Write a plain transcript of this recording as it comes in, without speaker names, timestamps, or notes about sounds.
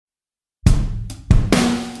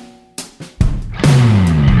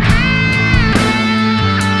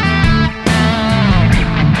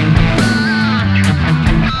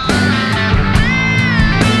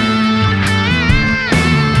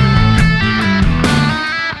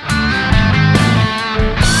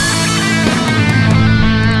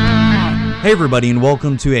Hey everybody, and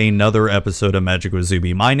welcome to another episode of Magic with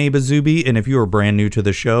Zuby. My name is Zuby, and if you are brand new to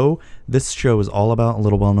the show, this show is all about a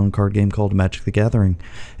little well-known card game called Magic the Gathering.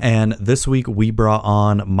 And this week we brought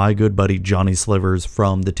on my good buddy Johnny Slivers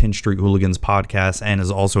from the 10th Street Hooligans podcast, and is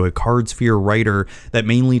also a Cardsphere writer that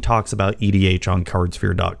mainly talks about EDH on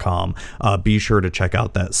cardsphere.com. Be sure to check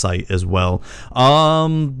out that site as well.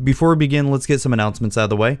 Before we begin, let's get some announcements out of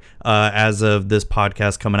the way. As of this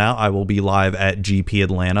podcast coming out, I will be live at GP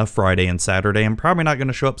Atlanta Friday and Saturday. I'm probably not going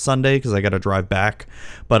to show up Sunday because I got to drive back,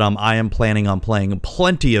 but I am planning on playing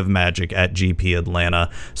plenty of Magic at GP Atlanta,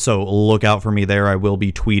 so look out for me there. I will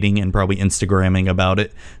be tweeting and probably Instagramming about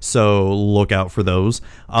it, so look out for those.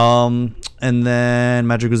 And then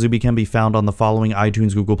Magic with Zuby can be found on the following: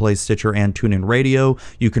 iTunes, Google Play, Stitcher, and TuneIn Radio.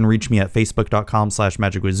 You can reach me at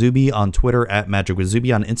facebook.com/magicwithzuby, on Twitter at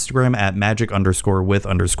magicwithzuby, on Instagram at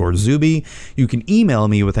magic_with_Zuby. You can email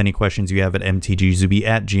me with any questions you have at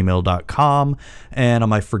mtgzuby@gmail.com. And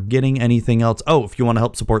am I forgetting anything else? Oh, if you want to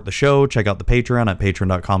help support the show, check out the Patreon at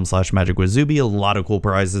patreon.com/magicwithzuby. A lot of cool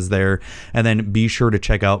prizes there. And then be sure to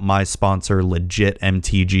check out my sponsor, Legit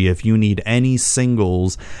MTG. If you need any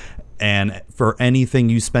singles, and for anything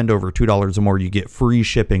you spend over $2 or more, you get free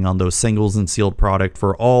shipping on those singles and sealed product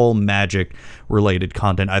for all Magic related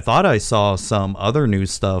content. I thought I saw some other new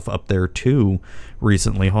stuff up there too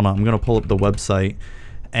recently. Hold on, I'm going to pull up the website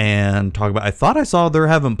and talk about. I thought I saw they're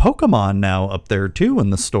having Pokemon now up there too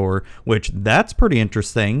in the store, which that's pretty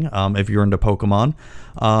interesting if you're into Pokemon.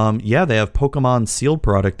 Yeah, they have Pokemon sealed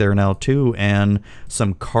product there now too, and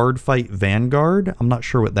some Card Fight Vanguard. I'm not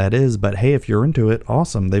sure what that is, but hey, if you're into it,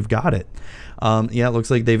 awesome, they've got it. Yeah, it looks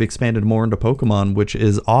like they've expanded more into Pokemon, which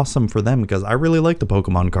is awesome for them because I really like the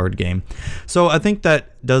Pokemon card game. So I think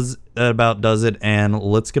that about does it, and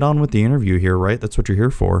let's get on with the interview here, right? That's what you're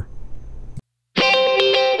here for.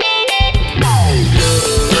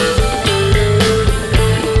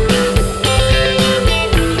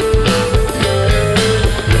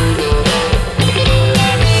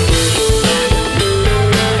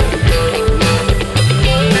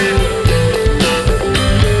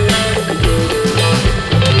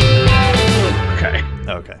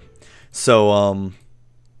 Okay. So,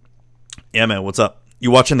 yeah, man, what's up?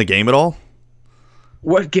 You watching the game at all?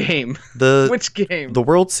 What game? Which game? The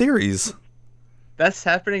World Series. That's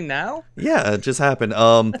happening now? Yeah, it just happened.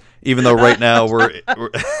 Even though right now we're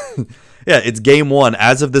yeah, it's game one.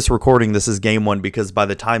 As of this recording, this is game one, because by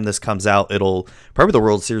the time this comes out, it'll probably, the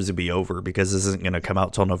World Series will be over because this isn't going to come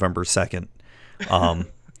out till November 2nd.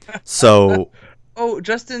 So... Oh,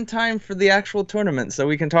 just in time for the actual tournament, so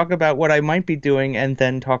we can talk about what I might be doing and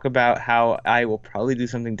then talk about how I will probably do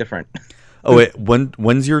something different. Oh, wait,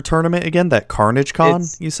 when's your tournament again? That Carnage Con,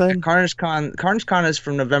 you said? Carnage Con is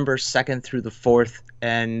from November 2nd through the 4th,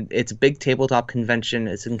 and it's a big tabletop convention.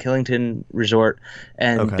 It's in Killington Resort,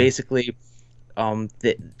 and basically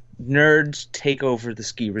the nerds take over the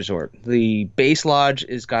ski resort. The base lodge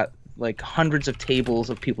has got like hundreds of tables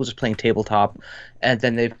of people just playing tabletop, and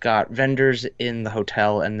then they've got vendors in the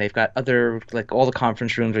hotel, and they've got other, like, all the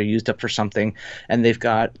conference rooms are used up for something, and they've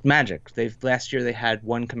got Magic. Last year they had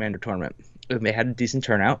one Commander tournament, and they had a decent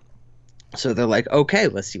turnout. So they're like, okay,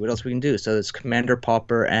 let's see what else we can do. So it's Commander,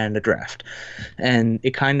 Pauper, and a draft. And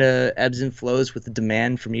it kind of ebbs and flows with the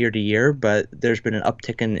demand from year to year, but there's been an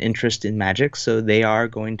uptick in interest in Magic, so they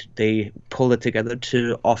pulled it together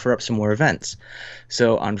to offer up some more events.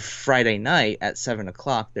 So on Friday night at 7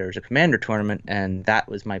 o'clock, there's a Commander tournament, and that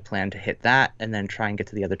was my plan, to hit that and then try and get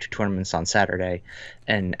to the other two tournaments on Saturday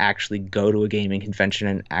and actually go to a gaming convention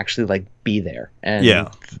and actually, like, be there. And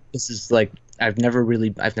this is, like... I've never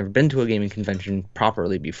been to a gaming convention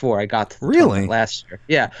properly before. I got to the tournament last year.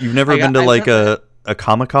 Yeah. You've never been to like a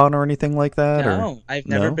Comic-Con or anything like that? No, I've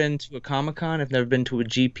never been to a Comic-Con. I've never been to a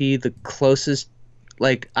GP. The closest,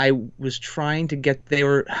 like, I was trying to get,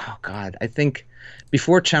 I think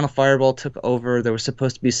before Channel Fireball took over, there was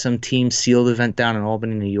supposed to be some Team Sealed event down in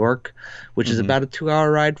Albany, New York, which is about a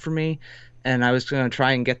 2-hour ride for me. And I was going to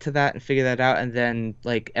try and get to that and figure that out, and then,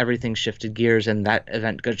 like, everything shifted gears, and that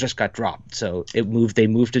event just got dropped. So they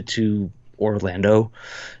moved it to Orlando,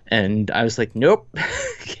 and I was like, nope,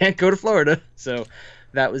 can't go to Florida. So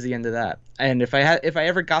that was the end of that. And if I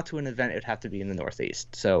ever got to an event, it'd have to be in the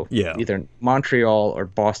Northeast. So either Montreal or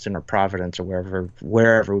Boston or Providence or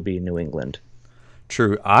wherever would be in New England.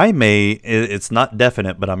 True. It's not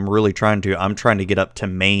definite, but I'm trying to get up to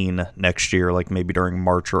Maine next year, like maybe during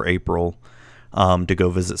March or April, to go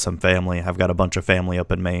visit some family. I've got a bunch of family up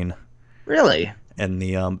in Maine. Really? In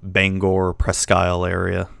the Bangor, Presque Isle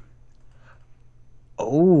area.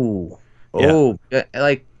 Oh,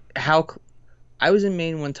 like how? I was in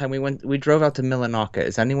Maine one time. We drove out to Millinocket.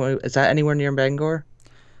 Is that anywhere near Bangor?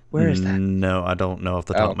 Where is that? No, I don't know off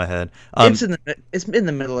the top of my head. It's in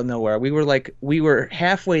the middle of nowhere. We were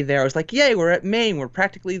halfway there. I was like, yay, we're at Maine. We're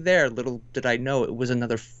practically there. Little did I know it was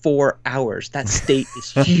another 4 hours. That state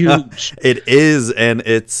is huge. It is, and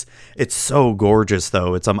it's so gorgeous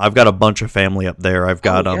though. It's I've got a bunch of family up there. I've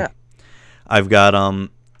got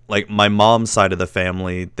like my mom's side of the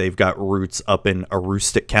family, they've got roots up in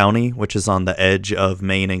Aroostook County, which is on the edge of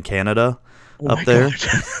Maine and Canada. Up there.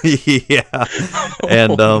 Yeah.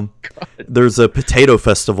 And there's a potato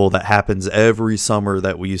festival that happens every summer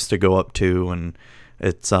that we used to go up to, and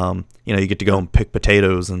it's you get to go and pick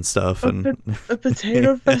potatoes and stuff. A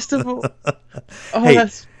potato festival. Oh, hey,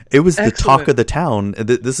 it was excellent. The talk of the town.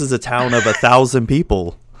 This is a town of 1,000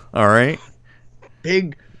 people. All right.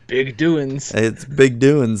 Big doings. It's big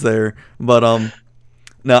doings there. But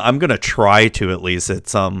now I'm gonna try to at least.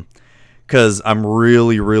 It's because I'm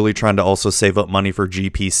really, really trying to also save up money for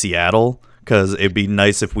GP Seattle, because it'd be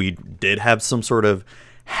nice if we did have some sort of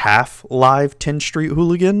half live 10th Street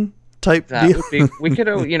Hooligan type deal. We could,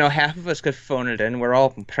 half of us could phone it in. We're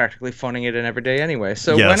all practically phoning it in every day anyway,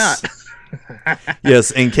 so Why not?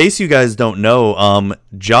 Yes, in case you guys don't know,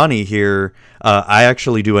 Johnny here, I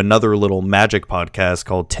actually do another little Magic podcast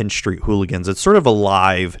called 10th Street Hooligans. It's sort of a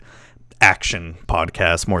live action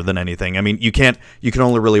podcast more than anything. I mean, you can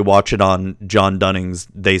only really watch it on John Dunning's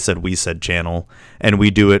They Said We Said channel, and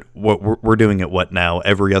we do it we're doing it now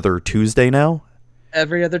every other Tuesday now.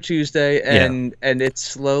 Every other Tuesday, and it's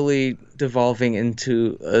slowly devolving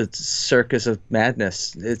into a circus of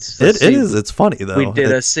madness. It is. It's funny though. We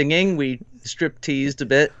did a singing. We strip teased a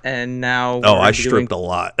bit, and now I stripped a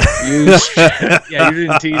lot. You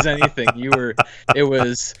didn't tease anything. It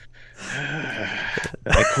was.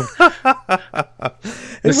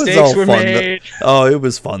 Mistakes were made. It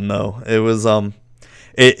was fun though. It was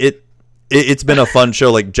it's been a fun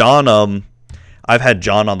show. Like John, I've had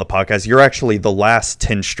John on the podcast. You're actually the last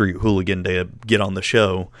 10th Street Hooligan to get on the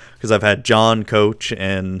show, because I've had John, Coach,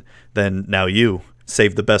 and then now you.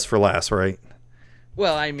 Save the best for last, right?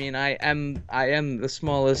 Well, I mean, I am the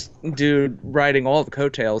smallest dude riding all the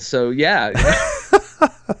coattails, so yeah.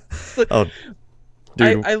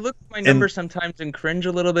 Dude, I look at my numbers sometimes and cringe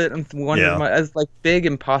a little bit and wonder, as like big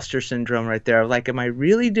imposter syndrome right there. Like, am I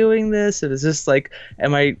really doing this? And is this like,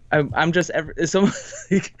 I'm just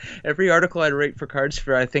every article I write for Cards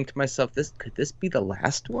Fair, I think to myself, could this be the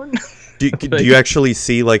last one? Do you actually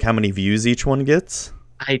see like how many views each one gets?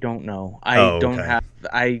 I don't know. I don't know.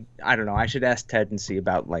 I should ask Ted and see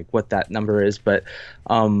about like what that number is. But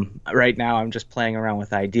right now I'm just playing around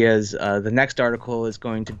with ideas. The next article is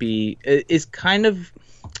going to be it's going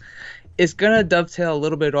to dovetail a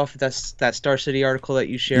little bit off of that Star City article that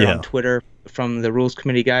you shared on Twitter from the rules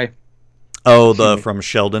committee guy. Oh, from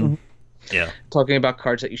Sheldon. Mm-hmm. Yeah. Talking about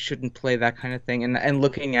cards that you shouldn't play, that kind of thing, and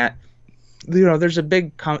looking at, there's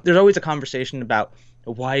always a conversation about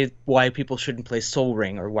why people shouldn't play Sol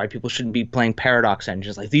Ring, or why people shouldn't be playing Paradox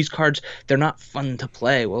Engines. Like, these cards, they're not fun to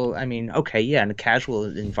play. Well, I mean, okay, yeah, in a casual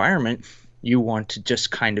environment, you want to just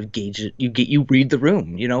kind of gauge it. You read the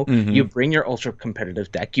room, Mm-hmm. You bring your ultra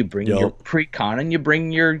competitive deck, you bring your pre-con, and you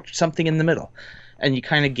bring your something in the middle, and you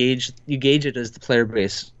kind of gauge it as the player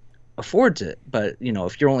base affords it. But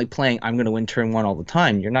if you're only playing I'm going to win turn one all the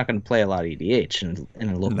time, you're not going to play a lot of EDH in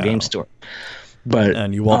a local game store.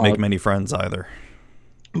 And you won't make many friends either.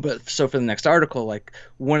 But so for the next article, like,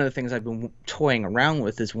 one of the things I've been toying around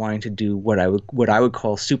with is wanting to do what I would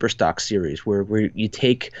call super stock series, where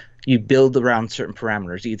you build around certain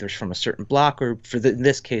parameters, either from a certain block, or in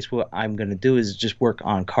this case, what I'm going to do is just work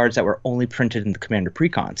on cards that were only printed in the Commander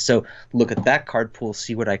precons. So look at that card pool,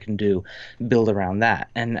 see what I can do, build around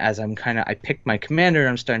that. And as I picked my Commander,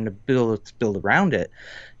 I'm starting to build around it,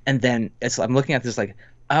 and then I'm looking at this like,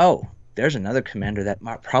 oh, there's another commander that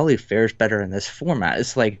probably fares better in this format.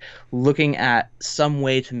 It's like looking at some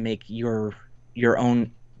way to make your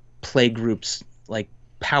own play groups, like,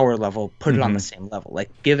 power level, put it on the same level, like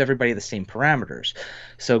give everybody the same parameters.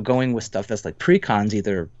 So going with stuff that's like precons,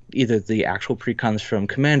 either the actual precons from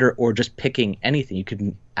Commander, or just picking anything. You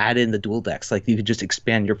could add in the dual decks, like you could just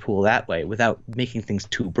expand your pool that way without making things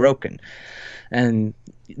too broken. And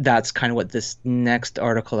that's kind of what this next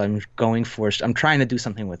article I'm going for. I'm trying to do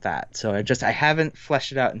something with that. So I haven't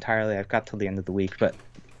fleshed it out entirely. I've got till the end of the week, but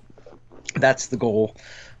that's the goal,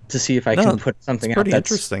 to see if I can put something out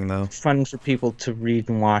that's interesting, though, fun for people to read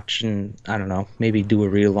and watch, and I don't know, maybe do a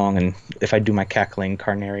read along. And if I do my cackling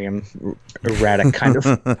carnarium erratic kind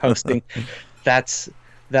of hosting, that's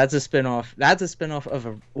a spin-off. That's a spin-off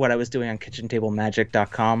of what I was doing on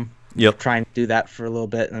KitchenTableMagic.com. Yep. Trying to do that for a little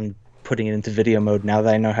bit and putting it into video mode now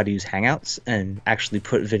that I know how to use Hangouts and actually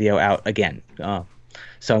put video out again.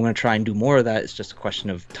 So I'm going to try and do more of that. It's just a question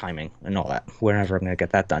of timing and all that, whenever I'm going to get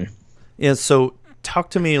that done. Yeah, so talk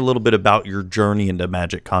to me a little bit about your journey into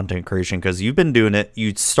Magic content creation, because you've been doing it.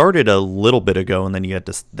 You started a little bit ago, and then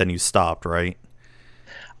you stopped, right?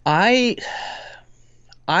 I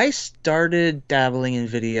started dabbling in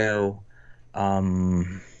video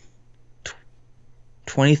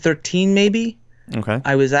 2013 maybe. Okay.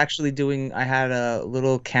 I was actually I had a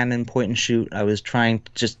little Canon point and shoot. I was trying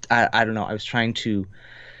to I don't know, I was trying to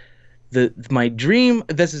my dream,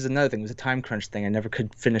 this is another thing, it was a time crunch thing. I never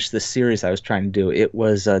could finish this series I was trying to do. It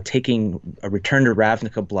was taking a Return to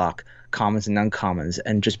Ravnica block, commons and uncommons,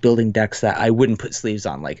 and just building decks that I wouldn't put sleeves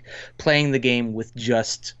on, like playing the game with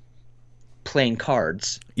just plain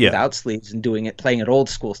cards without sleeves and playing it old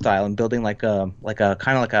school style and building like a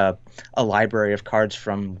kind of like a library of cards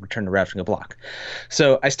from Return to Ravnica block.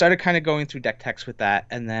 So I started kind of going through deck techs with that,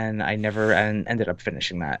 and then I never ended up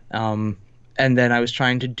finishing that. And then I was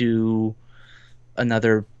trying to do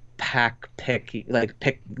another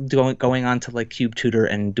going on to like Cube Tutor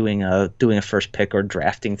and doing a first pick or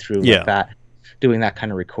drafting through like that, doing that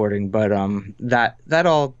kind of recording. But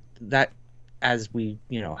that as we,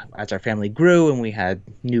 as our family grew and we had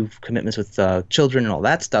new commitments with children and all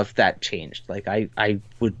that stuff, that changed. Like I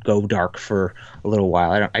would go dark for a little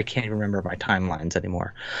while. I can't even remember my timelines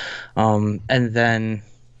anymore. And then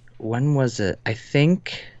when was it? I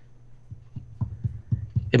think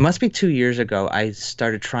it must be 2 years ago. I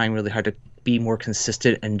started trying really hard to be more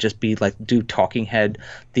consistent and just be like, do talking head.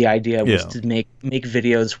 The idea was to make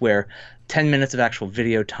videos where 10 minutes of actual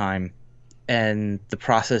video time, and the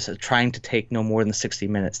process of trying to take no more than 60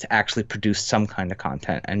 minutes to actually produce some kind of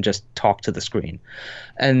content and just talk to the screen.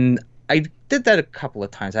 And I did that a couple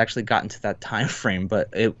of times. I actually got into that time frame, but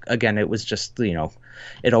it was just,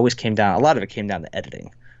 it always came down, a lot of it came down to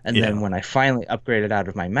editing. And then when I finally upgraded out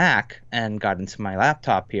of my Mac and got into my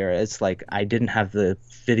laptop here, it's like I didn't have the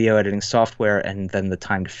video editing software and then the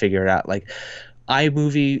time to figure it out. Like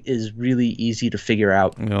iMovie is really easy to figure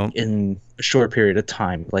out in a short period of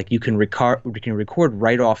time. Like you can record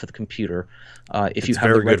right off of the computer. If you have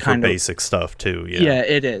very the right good for basic stuff too. Yeah,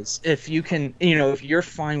 it is. If you can, if you're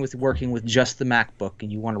fine with working with just the MacBook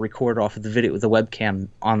and you want to record off of the video with the webcam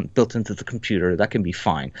built into the computer, that can be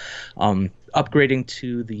fine. Upgrading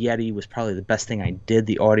to the Yeti was probably the best thing I did.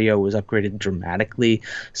 The audio was upgraded dramatically,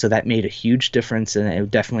 so that made a huge difference, and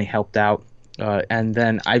it definitely helped out. And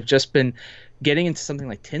then I've just been getting into something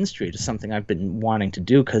like Tin Street is something I've been wanting to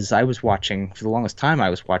do, because I was watching, for the longest time, I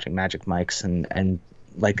was watching Magic Mics, and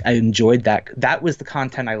like I enjoyed that. That was the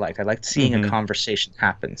content I liked. I liked seeing a conversation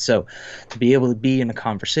happen. So to be able to be in a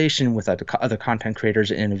conversation with other content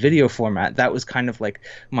creators in a video format, that was kind of like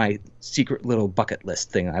my secret little bucket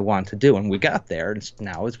list thing I wanted to do. And we got there, and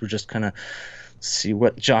now we're just kind of see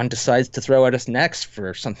what John decides to throw at us next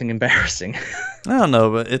for something embarrassing. I don't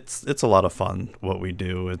know, but it's a lot of fun what we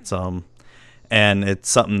do. It's and it's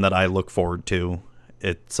something that I look forward to.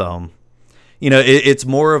 It's it's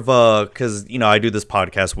more of a, because I do this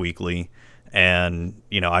podcast weekly, and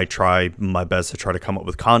I try my best to try to come up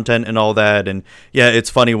with content and all that. And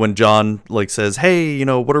it's funny when John like says, hey,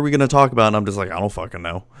 what are we gonna talk about, and I'm just like, I don't fucking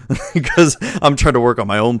know, because I'm trying to work on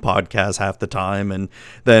my own podcast half the time. And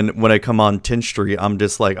then when I come on Tin Street, I'm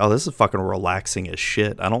just like, oh, this is fucking relaxing as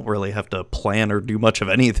shit. I don't really have to plan or do much of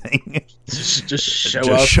anything. just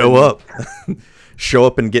show up show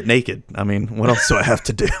up and get naked. I mean, what else do I have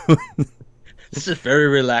to do? This is very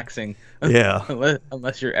relaxing. Yeah.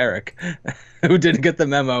 Unless you're Eric, who didn't get the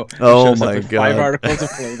memo. Oh my God. 5 articles of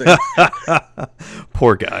clothing.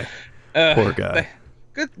 Poor guy. Poor guy.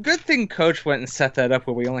 Good thing Coach went and set that up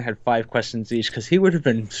where we only had 5 questions each, because he would have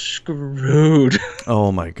been screwed.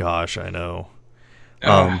 Oh my gosh, I know.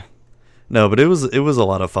 No, but it was a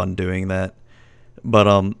lot of fun doing that.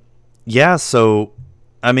 But so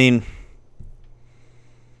I mean,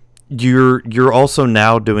 you're also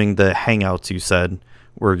now doing the Hangouts, you said,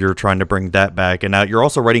 where you're trying to bring that back, and now you're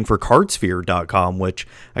also writing for cardsphere.com, which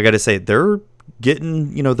I got to say, they're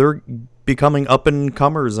getting, they're becoming up and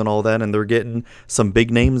comers and all that, and they're getting some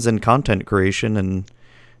big names in content creation, and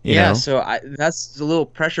you know. So that's a little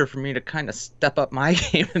pressure for me to kind of step up my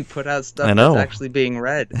game and put out stuff that's actually being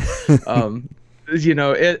read. That's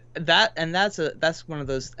one of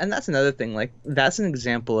those, and that's another thing. Like that's an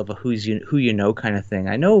example of a who you know kind of thing.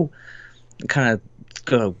 I know, kind of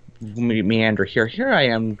go meander here. Here I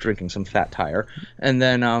am drinking some Fat Tire, and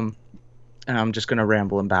then and I'm just gonna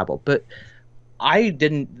ramble and babble. But I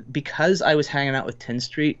didn't, because I was hanging out with Tin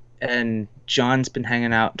Street and John's been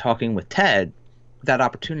hanging out talking with Ted. that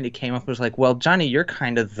opportunity came up, it was like, well, Johnny, you're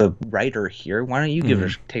kind of the writer here. Why don't you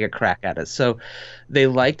take a crack at it? So they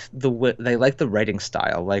liked the writing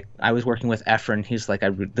style. Like, I was working with Efren. He's like,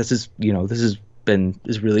 this is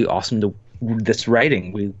really awesome this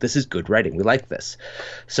writing. This is good writing. We like this.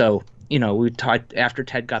 So, we talked after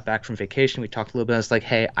Ted got back from vacation. We talked a little bit. I was like,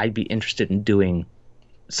 hey, I'd be interested in doing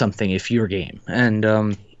something if your game. And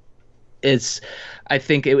I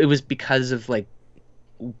think it was because of like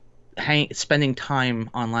spending time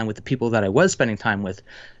online with the people that I was spending time with.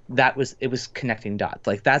 It was connecting dots.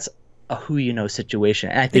 Like, that's a who you know situation.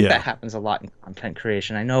 And I think that happens a lot in content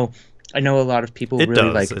creation. I know a lot of people it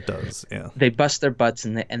does. Yeah. They bust their butts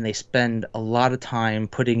and they spend a lot of time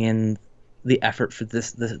putting in the effort for the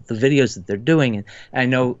videos that they're doing, and I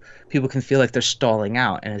know people can feel like they're stalling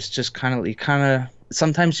out, and it's just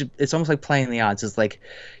sometimes it's almost like playing the odds. It's like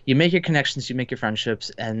you make your connections, you make your friendships,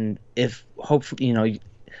 and if hopefully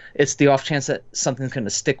it's the off chance that something's going to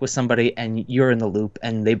stick with somebody and you're in the loop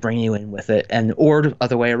and they bring you in with it, or the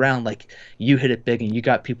other way around, like you hit it big and you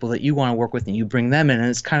got people that you want to work with and you bring them in, and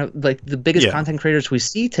it's kind of like the biggest content creators we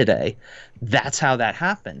see today. That's how that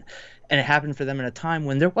happened. And it happened for them at a time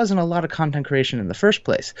when there wasn't a lot of content creation in the first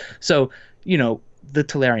place. So, the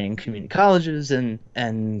Tolarian community colleges and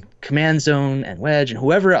Command Zone and Wedge and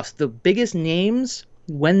whoever else, the biggest names,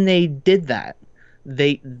 when they did that,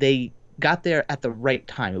 they got there at the right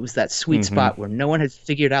time. It was that sweet spot where no one had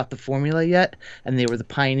figured out the formula yet, and they were the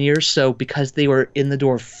pioneers. So because they were in the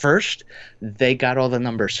door first, they got all the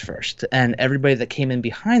numbers first. And everybody that came in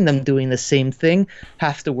behind them doing the same thing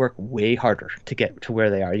has to work way harder to get to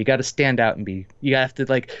where they are. You got to stand out you have to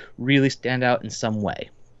like really stand out in some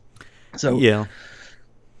way. So yeah,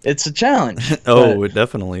 it's a challenge. It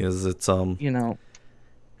definitely is. It's Well,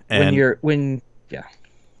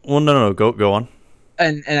 no, go on.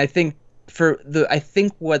 And I think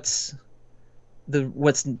what's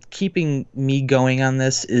keeping me going on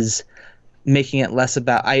this is making it less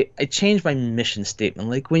about I changed my mission statement.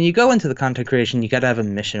 Like, when you go into the content creation, you got to have a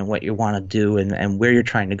mission and what you want to do and where you're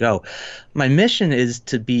trying to go. My mission is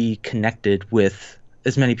to be connected with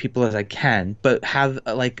as many people as I can, but have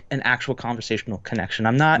like an actual conversational connection.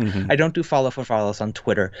 I'm not I don't do follow for follows on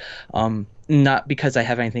Twitter. Not because I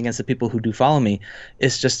have anything against the people who do follow me.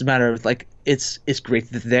 It's just a matter of like, it's great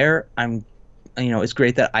that it's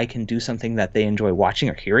great that I can do something that they enjoy watching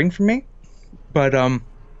or hearing from me. But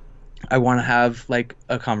I want to have like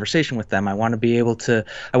a conversation with them. I want to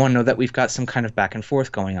know that we've got some kind of back and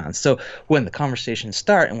forth going on. So when the conversations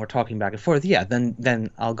start and we're talking back and forth, then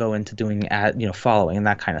I'll go into doing following and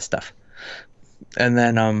that kind of stuff. And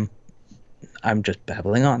then I'm just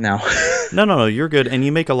babbling on now. No, you're good. And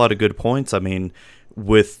you make a lot of good points. I mean,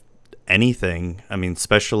 with anything,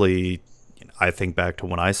 especially I think back to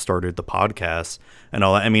when I started the podcast and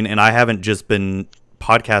all that. And I haven't just been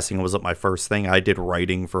podcasting wasn't my first thing. I did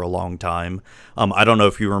writing for a long time. I don't know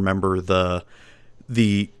if you remember the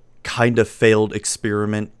kind of failed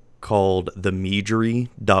experiment called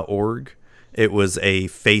themeadery.org. It was a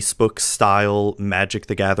Facebook style Magic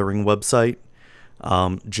the Gathering website,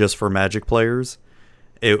 just for Magic players.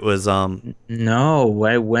 It was no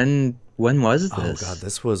way. When was this? Oh god,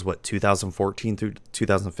 this was 2014 through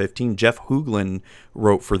 2015. Jeff Hooglin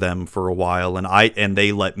wrote for them for a while, and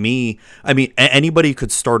they let me. Anybody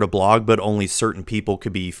could start a blog, but only certain people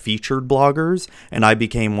could be featured bloggers, and I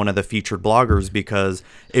became one of the featured bloggers because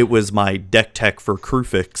it was my deck tech for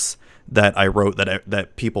Crufix that I wrote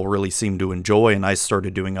that people really seemed to enjoy, and I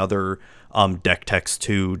started doing other deck techs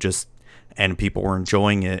too, and people were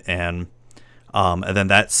enjoying it, and then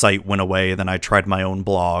that site went away. Then I tried my own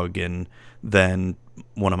blog, and then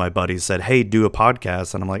one of my buddies said, "Hey, do a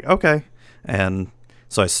podcast." And I'm like, "Okay." And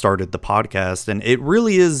so I started the podcast, and it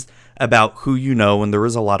really is about who you know, and there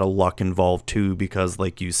is a lot of luck involved too, because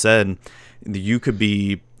like you said,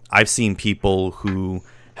 I've seen people who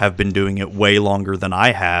have been doing it way longer than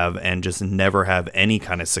I have and just never have any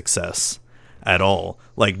kind of success at all,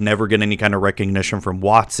 like never get any kind of recognition from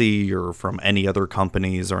WotC or from any other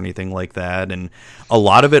companies or anything like that. And a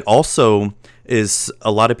lot of it also is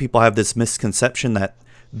a lot of people have this misconception that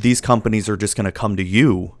these companies are just going to come to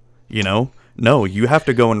you, No, you have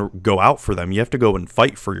to go out for them. You have to go and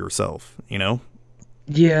fight for yourself,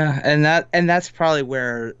 Yeah, and that's probably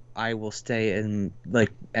where I will stay in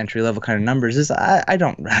like entry level kind of numbers. Is I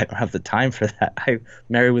don't have the time for that. I'm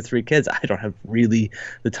married with 3 kids. I don't have really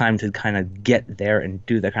the time to kind of get there and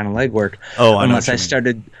do that kind of legwork. Unless I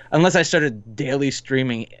started daily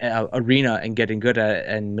streaming Arena and getting good at it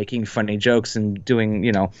and making funny jokes and doing,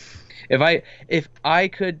 if I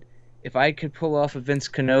could if I could pull off a Vince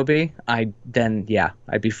Kenobi, I'd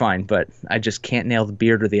be fine. But I just can't nail the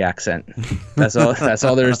beard or the accent. That's all. That's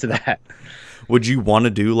all there is to that. Would you want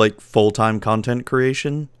to do like full-time content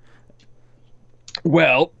creation?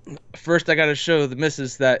 Well, first I got to show the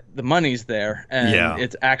missus that the money's there and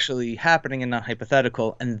it's actually happening and not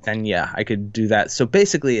hypothetical, and then I could do that. So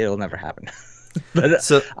basically, it'll never happen.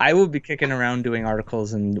 But I will be kicking around doing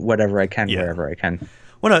articles and whatever I can, wherever I can.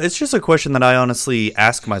 Well, no, it's just a question that I honestly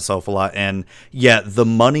ask myself a lot. And the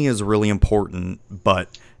money is really important,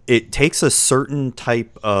 but it takes a certain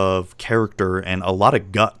type of character and a lot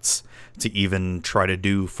of guts to even try to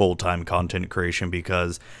do full-time content creation,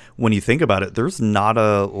 because when you think about it, there's not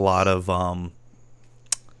a lot of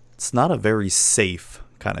it's not a very safe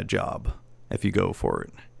kind of job if you go for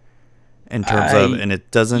it in terms of, and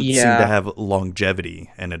it doesn't seem to have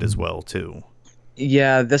longevity in it as well too.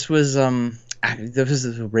 This was there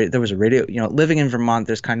was a radio, living in Vermont,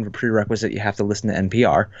 there's kind of a prerequisite. You have to listen to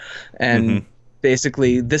NPR, and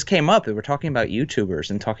basically this came up. They were talking about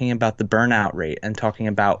YouTubers and talking about the burnout rate and talking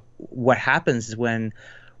about what happens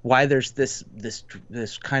why there's this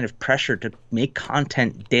kind of pressure to make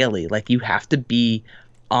content daily. Like, you have to be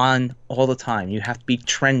on all the time. You have to be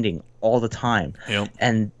trending all the time. Yep.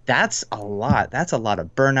 And that's a lot. That's a lot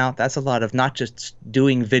of burnout. That's a lot of not just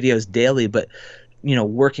doing videos daily, but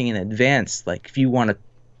working in advance. Like, if you want a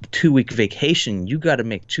 2-week vacation, you got to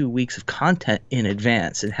make 2 weeks of content in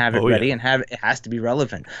advance and have it ready and it has to be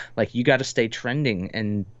relevant. Like, you got to stay trending,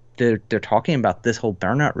 and they're talking about this whole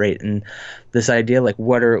burnout rate and this idea, like,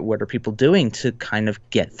 what are people doing to kind of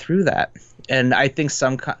get through that? And I think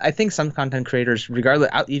some content creators,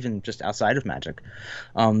 regardless, even just outside of Magic,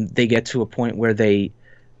 they get to a point where you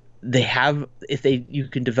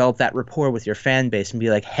can develop that rapport with your fan base and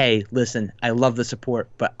be like, hey, listen, I love the support,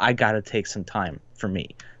 but I got to take some time for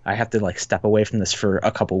me. I have to step away from this for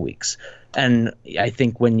a couple weeks. And I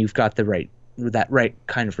think when you've got that right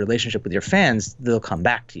kind of relationship with your fans, they'll come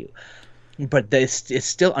back to you. But it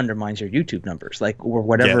still undermines your YouTube numbers, or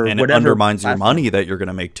whatever. And it undermines your money that you're going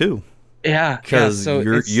to make too. Yeah, because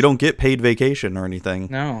you don't get paid vacation or anything.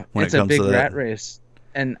 No, it's a big rat race.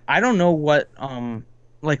 And I don't know what the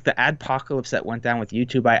adpocalypse that went down with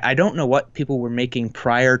YouTube. I don't know what people were making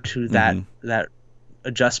prior to that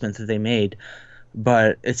adjustment that they made,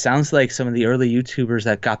 but it sounds like some of the early YouTubers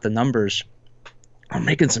that got the numbers are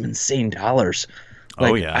making some insane dollars.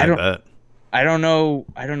 I bet. I don't know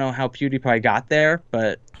how PewDiePie got there,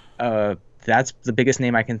 but that's the biggest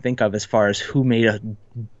name I can think of as far as who made a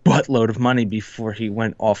buttload of money before he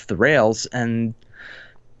went off the rails. And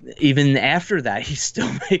even after that, he's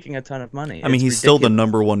still making a ton of money. I mean, he's still the #1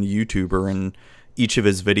 YouTuber, and each of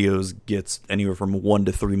his videos gets anywhere from 1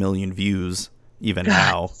 to 3 million views. Even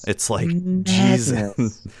now, it's like,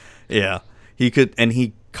 Jesus. Yeah, he could, and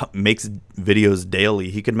he makes videos daily.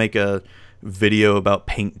 He could make a video about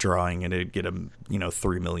paint drying, and it'd get him,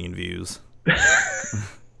 3 million views.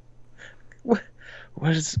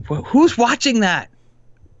 Who's watching that?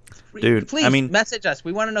 Dude, please message us.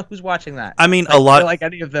 We want to know who's watching that. I mean, a lot. I feel like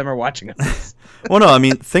any of them are watching us. Well, no, I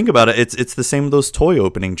mean, think about it. It's the same with those toy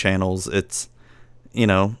opening channels. It's,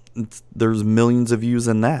 there's millions of views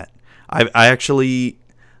in that. I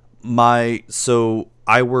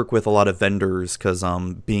work with a lot of vendors because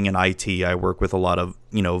being in IT, I work with a lot of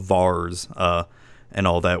VARs and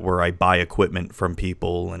all that, where I buy equipment from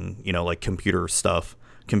people and like computer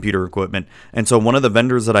equipment. And so one of the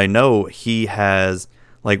vendors that I know, he has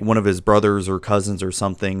one of his brothers or cousins or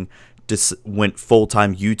something just went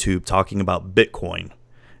full-time YouTube talking about Bitcoin,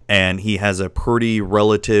 and he has a pretty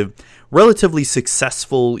relatively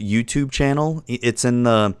successful YouTube channel. It's in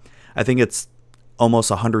I think it's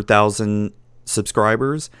almost 100,000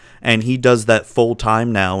 subscribers, and he does that full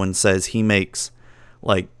time now and says he makes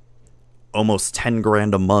almost 10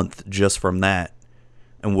 grand a month just from that,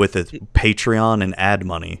 and with his Patreon and ad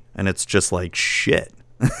money, and it's just shit.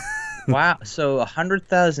 Wow. So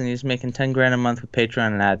 100,000, he's making 10 grand a month with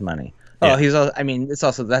Patreon and ad money. Yeah. Oh, he's also, it's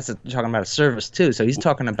also, talking about a service too. So he's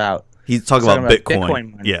talking about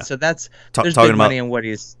Bitcoin money. Yeah. So there's big money in what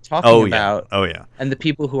he's talking about. Oh yeah. And the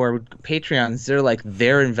people who are Patreons,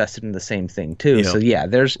 they're invested in the same thing too. So yeah,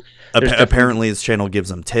 there's apparently his channel gives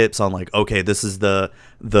them tips on okay, this is the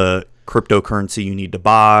cryptocurrency you need to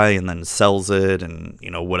buy, and then sells it, and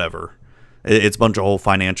whatever. It's a bunch of whole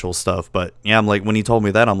financial stuff. But yeah, I'm when he told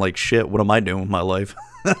me that, I'm like, shit, what am I doing with my life?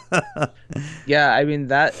 Yeah, I mean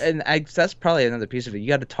that's probably another piece of it. You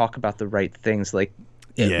got to talk about the right things. One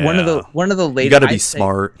of the latest. You got to be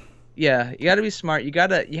smart. Yeah, you got to be smart. You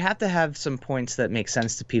have to have some points that make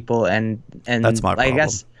sense to people, and that's my problem.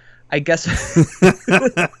 I guess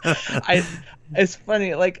It's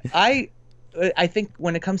funny. Like I think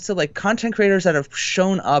when it comes to like content creators that have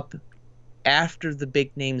shown up after the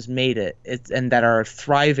big names made it, and that are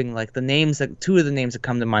thriving, like two of the names that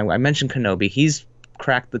come to mind. I mentioned Kenobi. He's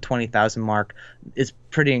cracked the 20,000 mark. It's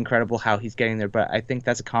pretty incredible how he's getting there, but I think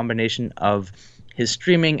that's a combination of his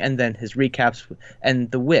streaming and then his recaps and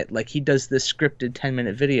the wit. Like he does this scripted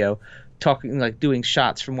 10-minute video talking, like doing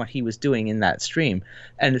shots from what he was doing in that stream,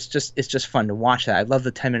 and it's just fun to watch that. I love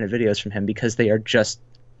the 10-minute videos from him because they are just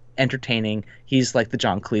entertaining. He's like the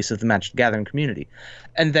John Cleese of the Magic the Gathering community.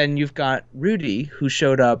 And then you've got Rudy, who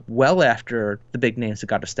showed up well after the big names that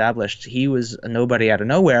got established. He was a nobody out of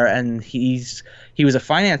nowhere, and he was a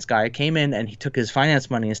finance guy. Came in and he took his finance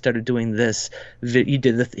money and started doing this. He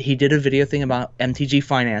did a video thing about MTG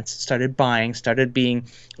Finance. Started being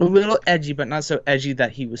a little edgy, but not so edgy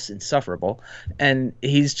that he was insufferable. And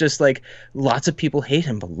he's just like, lots of people hate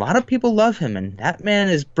him, but a lot of people love him. And that man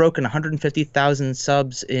has broken 150,000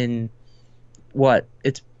 subs in what?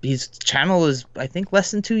 His channel is, I think, less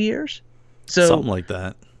than 2 years. So something like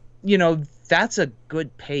that. You know, that's a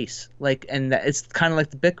good pace. Like, and it's kind of like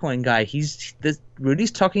the Bitcoin guy. Rudy's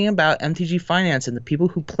talking about MTG Finance, and the people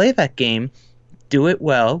who play that game do it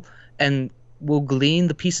well and will glean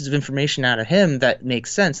the pieces of information out of him that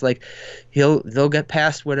makes sense. Like they'll get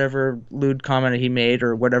past whatever lewd comment he made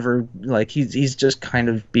or whatever. Like he's just kind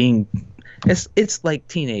of being. It's like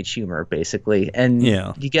teenage humor, basically. And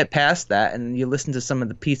you get past that and you listen to some of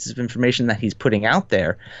the pieces of information that he's putting out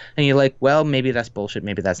there, and you're like, well, maybe that's bullshit,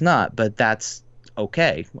 maybe that's not, but that's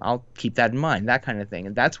okay. I'll keep that in mind, that kind of thing.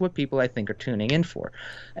 And that's what people, I think, are tuning in for.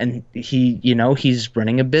 And he's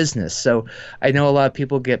running a business. So I know a lot of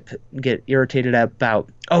people get irritated about,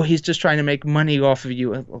 oh, he's just trying to make money off of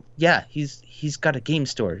you. Well, yeah, he's got a game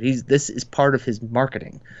store. This is part of his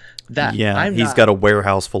marketing. He's got a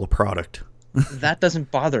warehouse full of product. That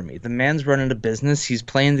doesn't bother me. The man's running a business. He's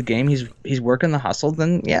playing the game. He's working the hustle.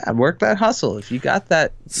 Then work that hustle. If you got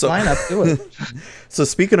that lineup, do it. So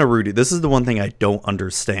speaking of Rudy, this is the one thing I don't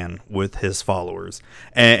understand with his followers,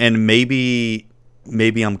 and maybe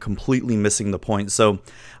I'm completely missing the point. So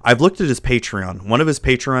I've looked at his Patreon. One of his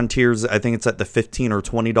Patreon tiers, I think it's at the $15 or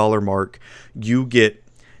 $20 mark. You get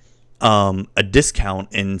a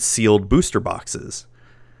discount in sealed booster boxes.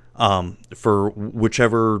 For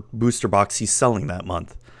whichever booster box he's selling that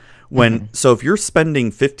month. So if you're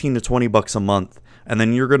spending $15 to $20 a month and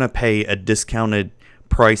then you're going to pay a discounted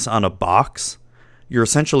price on a box, you're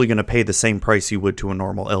essentially going to pay the same price you would to a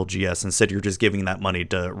normal LGS. Instead, you're just giving that money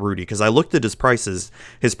to Rudy. Because I looked at his prices.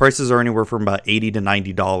 His prices are anywhere from about $80 to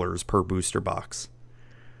 $90 per booster box.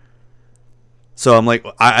 So I'm like,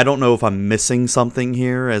 I don't know if I'm missing something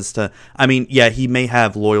here as to, I mean, yeah, he may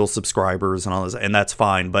have loyal subscribers and all this, and that's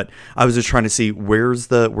fine. But I was just trying to see where's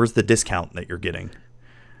the discount that you're getting.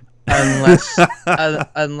 Unless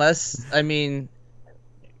I mean,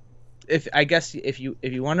 if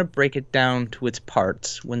you want to break it down to its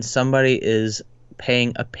parts, when somebody is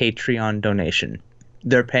paying a Patreon donation,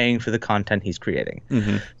 they're paying for the content he's creating.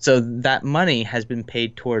 Mm-hmm. So that money has been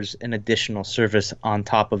paid towards an additional service on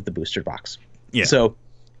top of the booster box. Yeah. So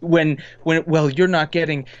when you're not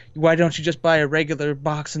getting, why don't you just buy a regular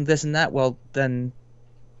box and this and that? Well, then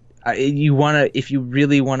if you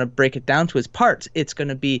really want to break it down to its parts, it's going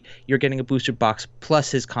to be you're getting a booster box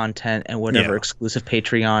plus his content and whatever exclusive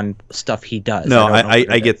Patreon stuff he does. No,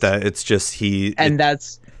 I get that. It's just it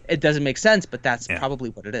doesn't make sense, but that's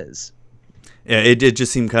probably what it is. Yeah, it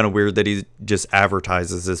just seemed kind of weird that he just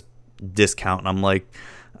advertises this discount, and I'm like,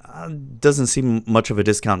 doesn't seem much of a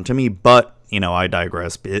discount to me, but I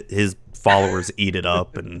digress. His followers eat it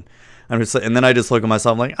up, and and then I just look at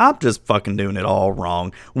myself like, I'm just fucking doing it all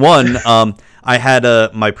wrong. One, I had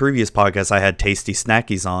my previous podcast, I had Tasty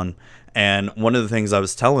Snackies on, and one of the things I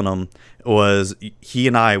was telling him was he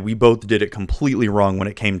and we both did it completely wrong when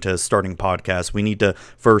it came to starting podcasts. We need to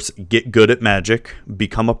first get good at Magic,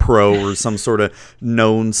 become a pro or some sort of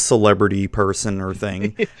known celebrity person or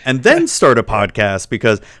thing, and then start a podcast,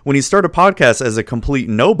 because when you start a podcast as a complete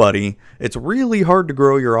nobody, it's really hard to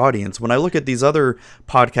grow your audience. When I look at these other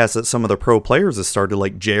podcasts that some of the pro players have started,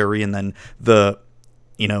 like Jerry and then the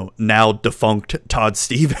now defunct Todd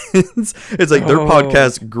Stevens, it's like their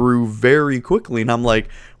podcast grew very quickly, and I'm like,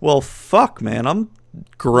 well, fuck, man, I'm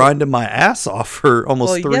grinding my ass off for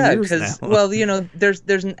almost 3 years now. Well,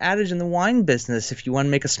 there's an adage in the wine business: if you want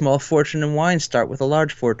to make a small fortune in wine, start with a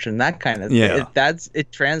large fortune. That kind of thing.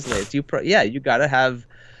 It translates. You have to have,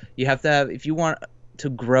 if you want to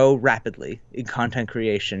grow rapidly in content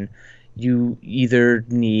creation, you either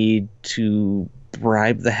need to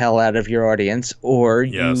bribe the hell out of your audience, or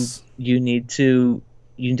you need to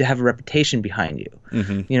have a reputation behind you.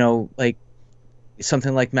 Mm-hmm. Like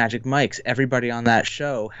something like Magic Mike's, everybody on that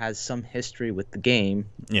show has some history with the game.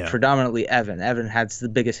 Yeah. Predominantly Evan. Evan has the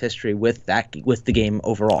biggest history with the game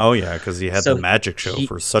overall. Oh yeah, because he had the Magic show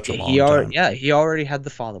for such a long time. Yeah, he already had the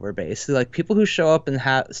follower base. So, like, people who show up and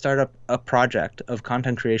start up a project of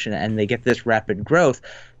content creation and they get this rapid growth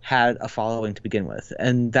had a following to begin with.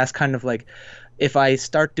 And that's kind of like, if I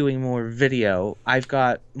start doing more video, I've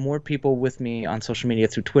got more people with me on social media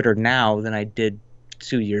through Twitter now than I did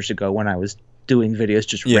 2 years ago when I was doing videos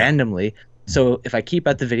just randomly. So if I keep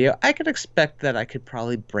at the video, I could expect that I could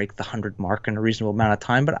probably break the 100 mark in a reasonable amount of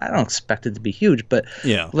time, but I don't expect it to be huge. But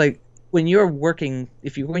like, when you're working,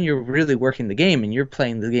 when you're really working the game and you're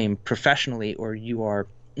playing the game professionally, or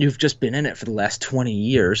you've just been in it for the last 20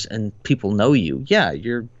 years and people know you,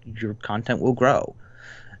 your content will grow.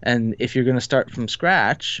 And if you're going to start from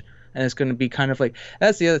scratch, and it's going to be kind of like,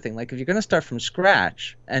 that's the other thing. Like, if you're going to start from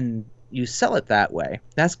scratch and you sell it that way,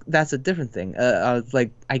 that's a different thing. Like,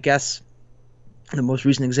 I guess the most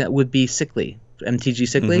recent example would be Sickly, MTG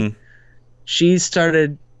Sickly. Mm-hmm.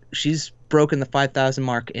 She's broken the 5,000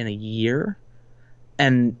 mark in a year,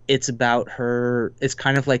 and it's about her. It's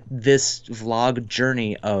kind of like this vlog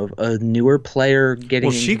journey of a newer player getting.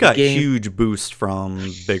 Well, she got huge boost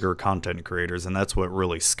from bigger content creators, and that's what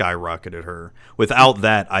really skyrocketed her. Without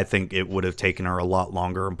that, I think it would have taken her a lot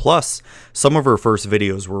longer. And plus, some of her first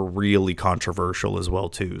videos were really controversial as well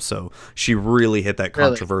too. So she really hit that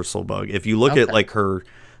controversial bug. If you look at like her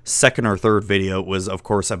second or third video, it was of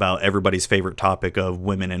course about everybody's favorite topic of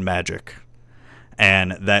women in Magic.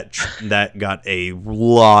 And that got a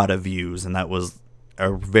lot of views, and that was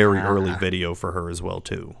a very early video for her as well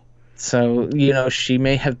too. So, she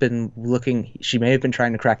may have been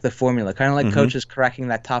trying to crack the formula, kind of like coaches cracking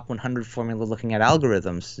that top 100 formula, looking at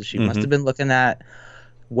algorithms. She must have been looking at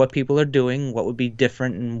what people are doing, what would be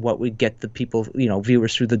different, and what would get the people,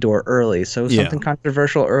 viewers through the door early. So something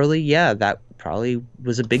controversial early, that probably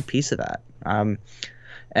was a big piece of that.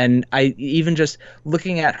 And I even just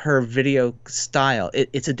looking at her video style,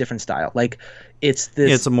 it's a different style. Like, it's this.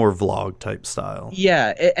 Yeah, it's a more vlog type style.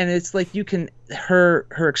 Yeah, and it's like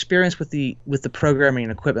her experience with the programming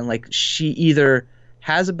and equipment. Like, she either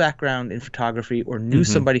has a background in photography or knew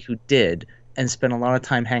somebody who did and spent a lot of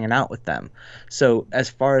time hanging out with them. So as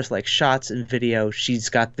far as like shots and video, she's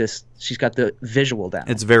got the visual down.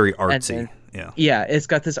 It's very artsy. Yeah, it's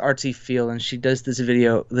got this artsy feel, and she does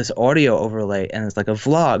this audio overlay, and it's like a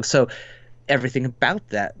vlog. So everything about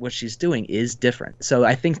that, what she's doing, is different. So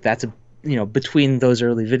I think that's between those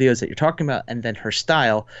early videos that you're talking about and then her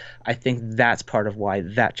style, I think that's part of why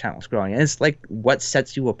that channel's growing. And it's like what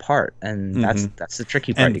sets you apart, and that's the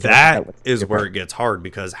tricky part. And that is where it gets hard,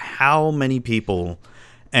 because how many people,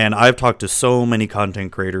 and I've talked to so many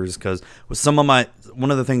content creators, because with one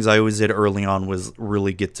of the things I always did early on was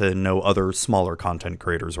really get to know other smaller content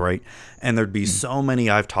creators, right? And there'd be so many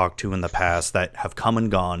I've talked to in the past that have come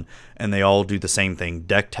and gone, and they all do the same thing: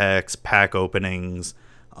 deck techs, pack openings.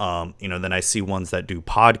 Then I see ones that do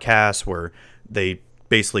podcasts where they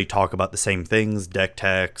basically talk about the same things, deck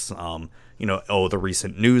techs, the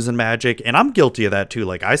recent news in Magic. And I'm guilty of that too.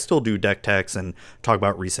 Like, I still do deck techs and talk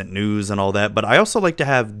about recent news and all that, but I also like to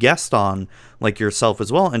have guests on, like yourself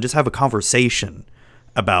as well, and just have a conversation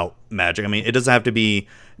about Magic. I mean, it doesn't have to be,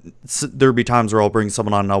 there'll be times where I'll bring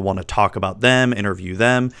someone on and I'll want to talk about them, interview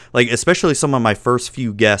them. Like, especially some of my first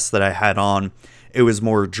few guests that I had on, it was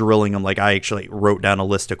more drilling them. Like, I actually wrote down a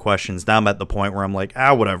list of questions. Now I'm at the point where I'm like,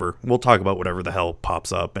 whatever. We'll talk about whatever the hell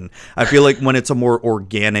pops up. And I feel like when it's a more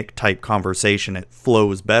organic type conversation, it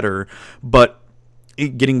flows better. But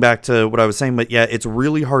getting back to what I was saying, it's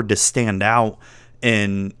really hard to stand out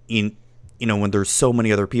when there's so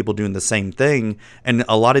many other people doing the same thing. And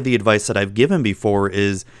a lot of the advice that I've given before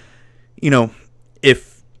is,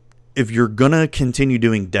 if you're going to continue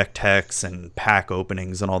doing deck techs and pack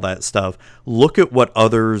openings and all that stuff, look at what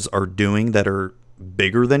others are doing that are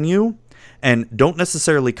bigger than you, and don't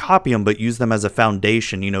necessarily copy them, but use them as a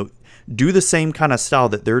foundation. Do the same kind of style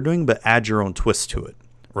that they're doing, but add your own twist to it.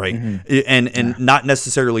 Right. And not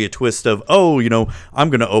necessarily a twist of, I'm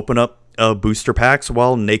going to open up booster packs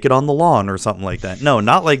while naked on the lawn or something like that. No,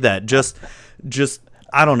 not like that. Just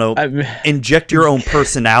I don't know, inject your own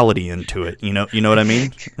personality into it. You know what I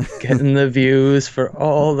mean? Getting the views for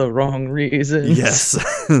all the wrong reasons. Yes.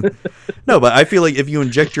 No, but I feel like if you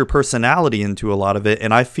inject your personality into a lot of it,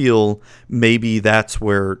 and I feel maybe that's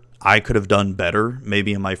where I could have done better,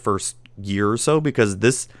 maybe in my first year or so, because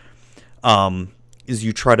this is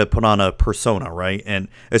you try to put on a persona, right? And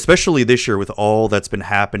especially this year with all that's been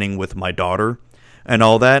happening with my daughter and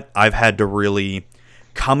all that, I've had to really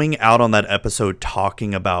coming out on that episode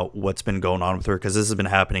talking about what's been going on with her, because this has been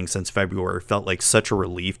happening since February, felt like such a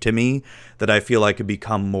relief to me that I feel I could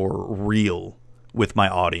become more real with my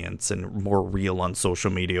audience and more real on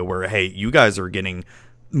social media, where, hey, you guys are getting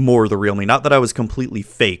more the real me. Not that I was completely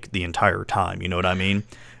fake the entire time, you know what I mean?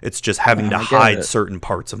 It's just having to hide certain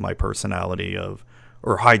parts of my personality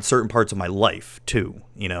or hide certain parts of my life too,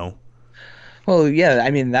 you know? Well, yeah,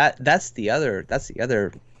 I mean that's the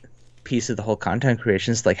other piece of the whole content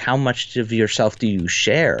creation is like, how much of yourself do you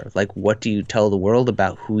share? Like, what do you tell the world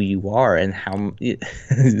about who you are, and how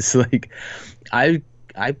it's like I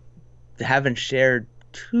haven't shared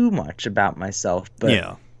too much about myself, but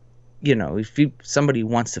yeah, you know, if somebody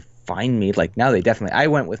wants to find me, like now they definitely, I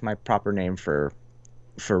went with my proper name for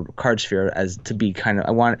Cardsphere as to be kind of,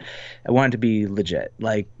 I want it to be legit.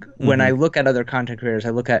 Like when I look at other content creators,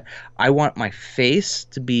 I want my face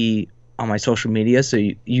to be on my social media, so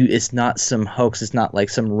you it's not some hoax, it's not like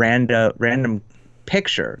some random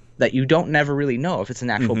picture that you don't never really know if it's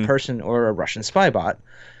an actual person or a Russian spy bot,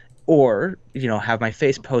 or you know, have my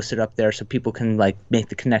face posted up there so people can like make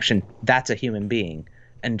the connection that's a human being,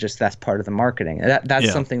 and just that's part of the marketing.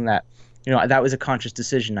 That's something that, you know, that was a conscious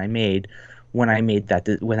decision I made when I made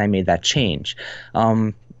that change.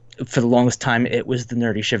 For the longest time it was the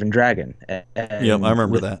nerdy Shivan Dragon. Yeah, I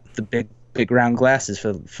remember that. The big round glasses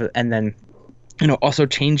for and then, you know, also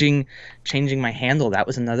changing my handle. That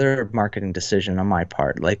was another marketing decision on my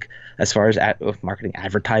part. Like as far as marketing,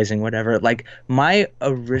 advertising, whatever. Like my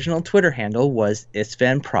original Twitter handle was It's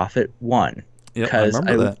Van Profit 1. Yeah, I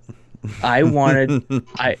remember that. I wanted,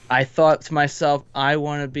 I thought to myself, I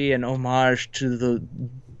want to be an homage to the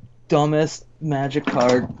dumbest Magic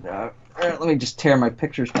card. Let me just tear my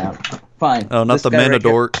pictures down. Fine. Oh, not the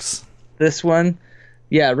Manadorks. This one.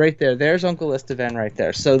 Yeah, right there. There's Uncle Istvan right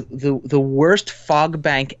there. So the worst fog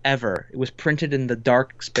bank ever. It was printed in the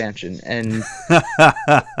Dark expansion, and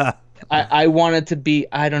I wanted to be,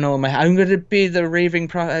 I don't know, I'm going to be the raving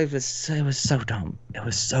prophet. It was so dumb. It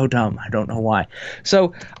was so dumb. I don't know why.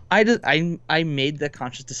 So I made the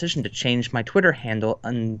conscious decision to change my Twitter handle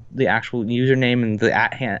and the actual username and the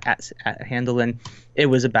at handle, and it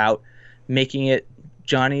was about making it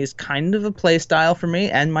Johnny is kind of a play style for me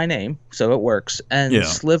and my name, so it works. And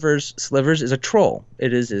Slivers is a troll.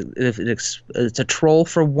 It's a troll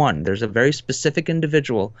for one. There's a very specific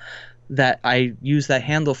individual that I use that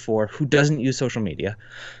handle for who doesn't use social media,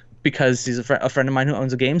 because he's a friend of mine who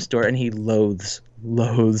owns a game store, and he loathes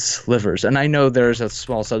Slivers. And I know there's a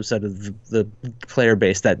small subset of the player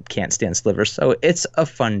base that can't stand Slivers, so it's a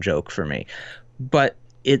fun joke for me. But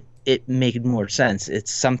it made more sense.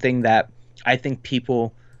 It's something that I think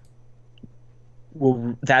people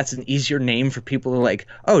will. That's an easier name for people to like.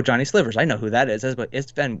 Oh, Johnny Slivers, I know who that is. But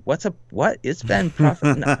it's been what? It's been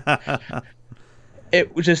Profit. No.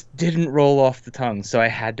 It just didn't roll off the tongue, so I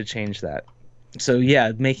had to change that. So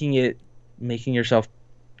yeah, making yourself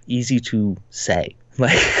easy to say,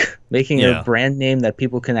 like making a brand name that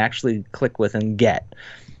people can actually click with and get.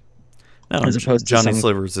 No, as opposed to Johnny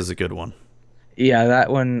Slivers is a good one. Yeah, that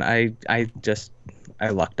one I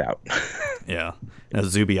lucked out. Yeah. Now,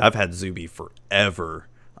 Zuby, I've had Zuby forever,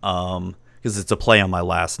 because it's a play on my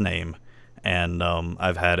last name, and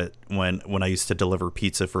I've had it when I used to deliver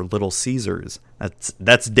pizza for Little Caesars.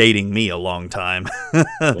 That's dating me a long time.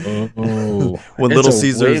 when Little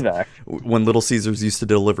Caesars used to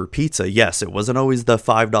deliver pizza, yes, it wasn't always the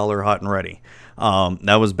 $5 hot and ready.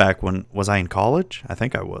 That was back when, was I in college? I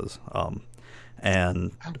think I was.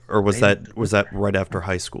 Or was that right after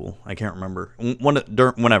high school? I can't remember.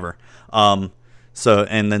 Whenever. So,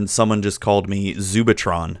 and then someone just called me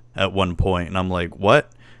Zubatron at one point, and I'm like,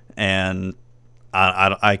 what? And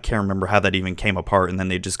I can't remember how that even came apart. And then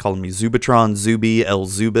they just called me Zubatron, Zuby, El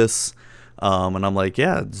Zubis. And I'm like,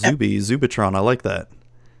 yeah, Zuby, Zubatron. I like that.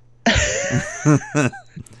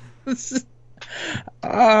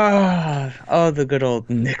 Oh, the good old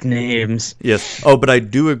nicknames. Yes. Oh, but I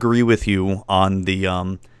do agree with you on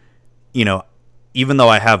the, even though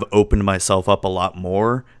I have opened myself up a lot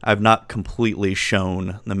more, I've not completely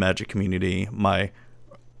shown the Magic community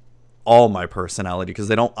all my personality, because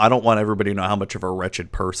I don't want everybody to know how much of a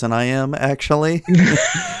wretched person I am, actually.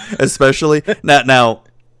 Especially now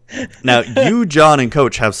you, John, and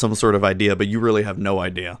Coach have some sort of idea, but you really have no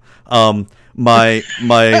idea. My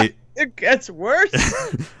It gets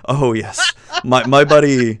worse. Oh yes, my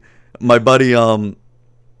buddy,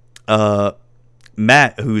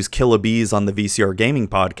 Matt, who's Killa Bees on the VCR Gaming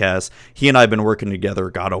podcast. He and I have been working together,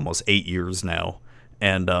 God, almost 8 years now,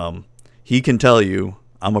 and he can tell you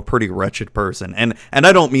I'm a pretty wretched person, and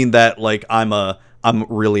I don't mean that like I'm a I'm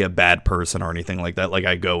really a bad person or anything like that. Like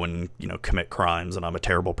I go and, commit crimes and I'm a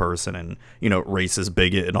terrible person and, racist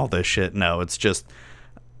bigot and all this shit. No, it's just,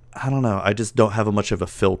 I don't know. I just don't have much of a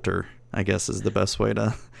filter, I guess is the best way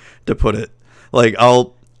to put it. Like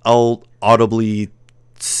I'll audibly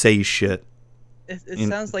say shit. It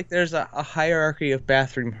sounds like there's a hierarchy of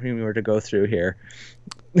bathroom humor to go through here.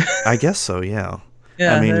 I guess so, yeah.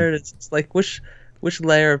 Yeah, there it is. It's like which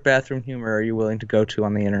layer of bathroom humor are you willing to go to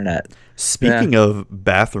on the internet? Speaking of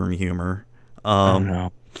bathroom humor, oh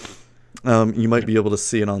no. You might be able to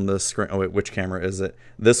see it on the screen. Oh wait, which camera is it?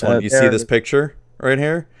 This one. You see this picture right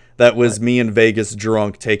here? That was me in Vegas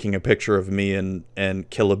drunk taking a picture of me and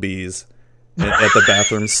Killer Bees at the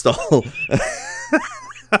bathroom stall.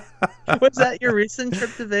 Was that your recent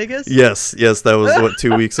trip to Vegas? Yes, that was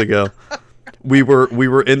 2 weeks ago. We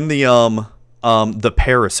were in the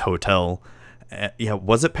Paris hotel. Yeah,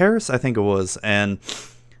 was it Paris? I think it was. And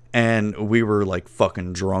we were like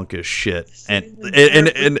fucking drunk as shit. And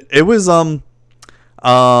it was and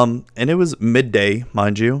it was midday,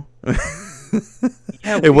 mind you.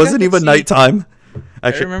 Yeah, it wasn't even nighttime.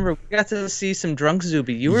 Actually, I remember we got to see some drunk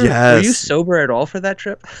Zuby. Were you sober at all for that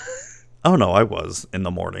trip? Oh no, I was in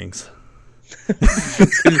the mornings. For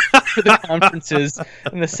the conferences,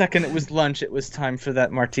 and the second it was lunch, it was time for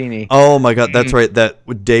that martini. Oh my god, that's right.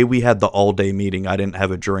 That day we had the all-day meeting, I didn't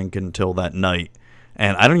have a drink until that night.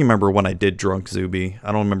 And I don't even remember when I did drunk Zuby.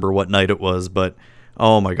 I don't remember what night it was, but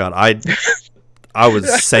oh my god, I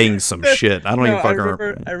was saying some shit. I don't even fucking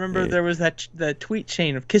remember. I remember there was that tweet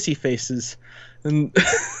chain of kissy faces. And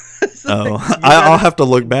I'll have to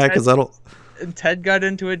look back because I don't. And Ted got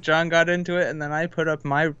into it, John got into it, and then I put up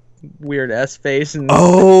my weird S face. And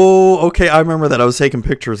oh, okay, I remember that. I was taking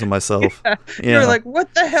pictures of myself. Yeah. You were like,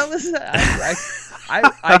 "What the hell is that?"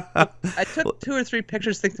 I took 2 or 3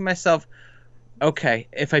 pictures, thinking to myself, "Okay,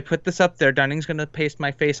 if I put this up there, Dunning's gonna paste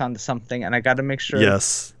my face onto something, and I got to make sure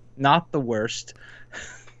it's not the worst."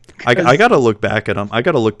 I got to look back at them. I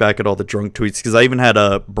got to look back at all the drunk tweets because I even had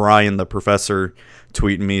Brian, the professor,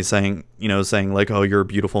 tweeting me saying like, "Oh, you're a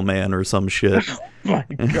beautiful man" or some shit. Oh my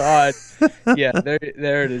god. Yeah, there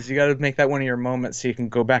it is. You got to make that one of your moments so you can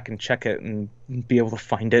go back and check it and be able to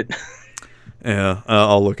find it. Yeah,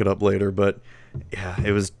 I'll look it up later, but yeah,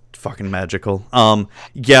 it was fucking magical.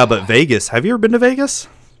 Yeah, but Vegas. Have you ever been to Vegas?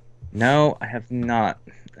 No, I have not.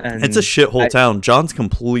 And it's a shithole town. John's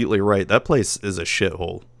completely right. That place is a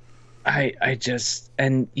shithole. I just,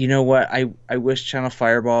 and you know what? I wish Channel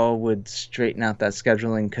Fireball would straighten out that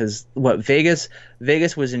scheduling because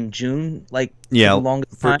Vegas was in June, like the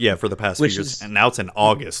longest time. For the past few years, and now it's in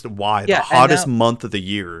August. Why? The hottest month of the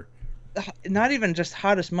year. Not even just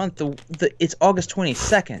hottest month. It's August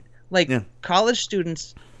 22nd. Like college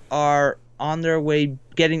students are on their way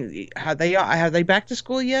getting. Are they back to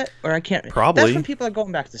school yet? Or I can't. Probably. That's when people are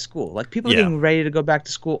going back to school. Like people are getting ready to go back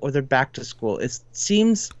to school, or they're back to school. It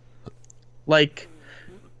seems like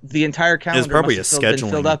the entire calendar it's probably must have been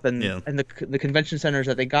filled up, and the convention centers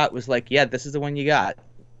that they got was like, this is the one you got,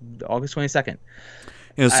 August 22nd.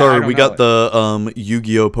 Yeah, sorry, we got the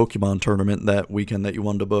Yu-Gi-Oh! Pokemon tournament that weekend that you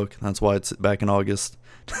wanted to book. That's why it's back in August.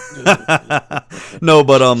 No,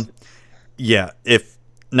 but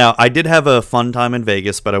now I did have a fun time in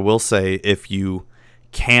Vegas, but I will say if you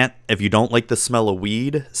don't like the smell of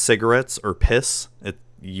weed, cigarettes, or piss,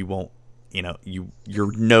 you won't.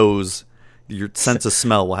 Your nose. Your sense of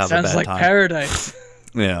smell will have a bad time. Sounds like paradise.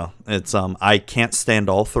 Yeah, it's I can't stand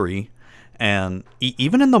all three, and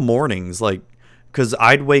even in the mornings, like, because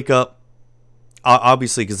I'd wake up,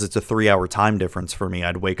 obviously because it's a 3-hour time difference for me.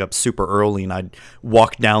 I'd wake up super early and I'd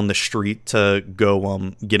walk down the street to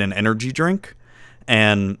go get an energy drink,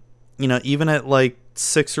 and even at like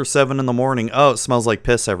 6 or 7 in the morning, it smells like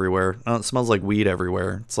piss everywhere. Oh, it smells like weed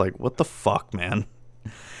everywhere. It's like, what the fuck, man?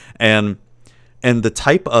 And the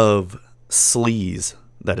type of sleaze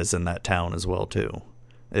that is in that town as well too.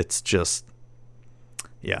 It's just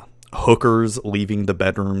hookers leaving the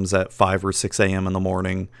bedrooms at 5 or 6 a.m. in the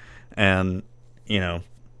morning, and a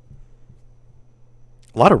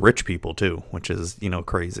lot of rich people too, which is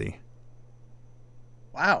crazy.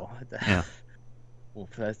 Wow. Yeah. Well,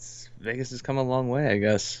 Vegas has come a long way, I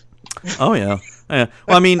guess. Oh yeah. Well,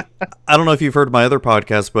 I mean, I don't know if you've heard my other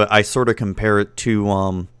podcast, but I sort of compare it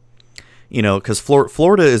to because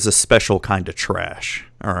Florida is a special kind of trash.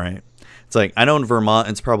 All right. It's like, I know in Vermont,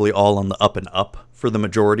 it's probably all on the up and up for the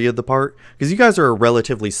majority of the part, because you guys are a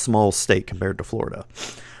relatively small state compared to Florida.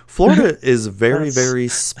 Florida is very, very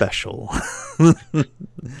special.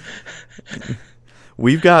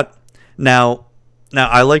 We've got now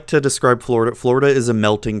I like to describe Florida. Florida is a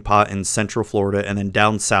melting pot in Central Florida, and then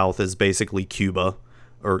down south is basically Cuba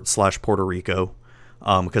 / Puerto Rico.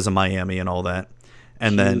 because of Miami and all that.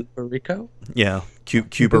 And then Cuba Rico? Yeah,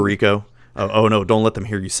 Cuba Rico. Oh no, don't let them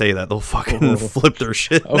hear you say that. They'll fucking flip their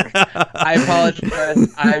shit. Okay. I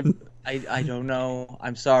apologize. I don't know.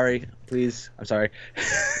 I'm sorry. Please. I'm sorry.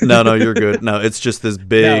 No, you're good. No, it's just this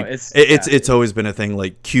big. No, it's always been a thing.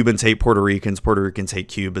 Like Cubans hate Puerto Ricans, Puerto Ricans hate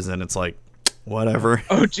Cubans, and it's like, whatever.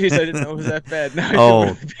 Oh jeez, I didn't know it was that bad. No,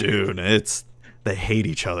 oh dude, they hate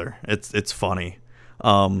each other. It's funny.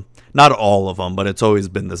 Not all of them, but it's always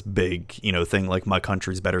been this big, thing like my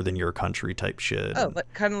country's better than your country type shit. Oh,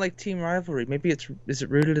 kind of like team rivalry. Maybe is it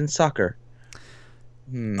rooted in soccer?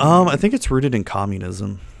 I think it's rooted in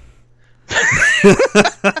communism.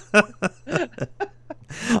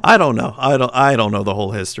 I don't know. I don't know the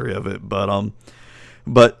whole history of it,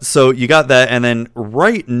 but so you got that, and then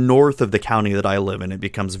right north of the county that I live in, it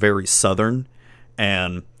becomes very southern,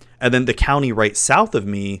 and then the county right south of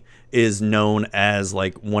me is known as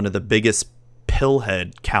like one of the biggest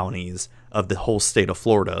pillhead counties of the whole state of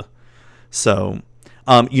Florida. So,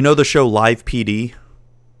 the show Live PD?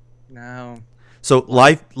 No. So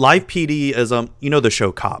Live PD is the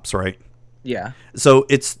show Cops, right? Yeah. So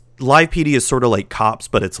it's Live PD is sort of like Cops,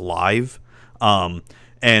 but it's live.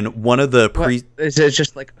 And one of the is it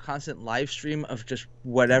just like a constant live stream of just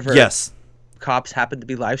whatever? Yes. Cops happen to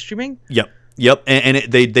be live streaming? Yep, and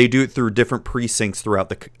they do it through different precincts throughout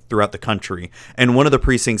the country, and one of the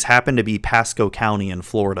precincts happened to be Pasco County in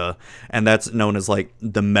Florida, and that's known as like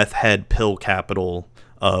the meth head pill capital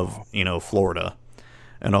of Florida,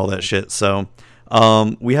 and all that shit. So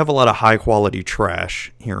we have a lot of high quality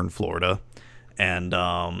trash here in Florida, and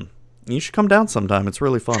you should come down sometime. It's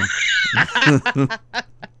really fun.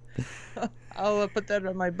 I'll put that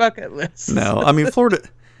on my bucket list. No, I mean Florida.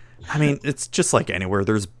 I mean it's just like anywhere.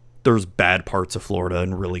 There's bad parts of Florida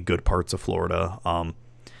and really good parts of Florida.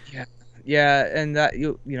 Yeah, and that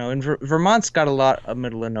and Vermont's got a lot of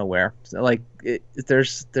middle of nowhere. So like it's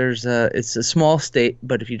a small state,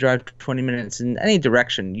 but if you drive 20 minutes in any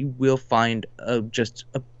direction, you will find just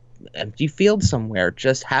a empty field somewhere.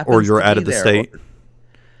 Just happens. Or you're out of the state.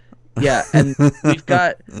 Yeah, and we've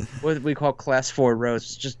got what we call class 4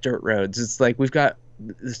 roads, just dirt roads. It's like we've got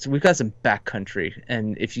some backcountry,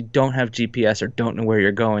 and if you don't have GPS or don't know where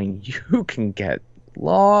you're going, you can get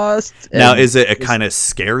lost. Now, is it a kind of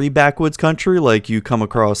scary backwoods country? Like you come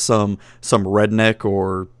across some redneck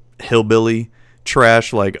or hillbilly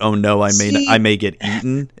trash? Like, oh no, I may get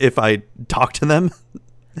eaten if I talk to them.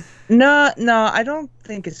 No, I don't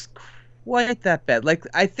think it's quite that bad. Like,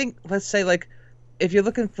 I think, let's say, like, if you're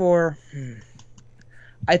looking for.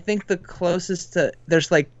 I think the closest to there's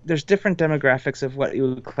different demographics of what you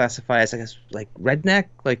would classify as, I guess, like redneck.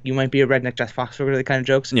 Like you might be a redneck, Jeff Foxworthy kind of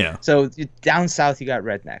jokes. Yeah. So down south you got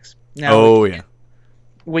rednecks. Now,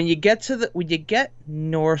 when you get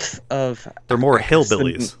north of, they're more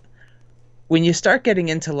hillbillies. When you start getting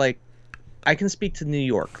into like, I can speak to New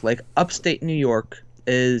York, like upstate New York.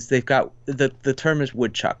 They've got the term is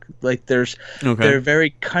woodchuck. Like they're very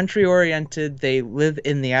country oriented. They live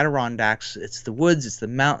in the Adirondacks. It's the woods, it's the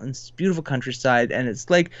mountains, it's beautiful countryside, and it's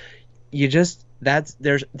like there's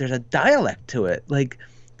a dialect to it. Like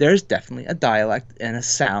there's definitely a dialect and a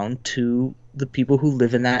sound to the people who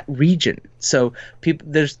live in that region. So like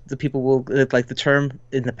the term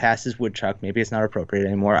in the past is woodchuck. Maybe it's not appropriate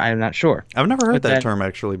anymore. I'm not sure. I've never heard that term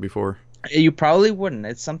actually before. You probably wouldn't.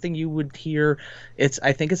 It's something you would hear.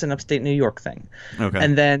 I think it's an upstate New York thing. Okay.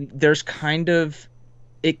 And then there's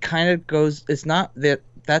it kind of goes. It's not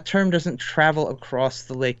that term doesn't travel across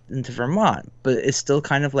the lake into Vermont, but it's still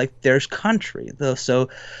kind of like there's country though. So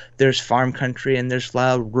there's farm country and there's a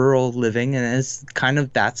lot of rural living, and it's kind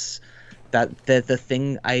of the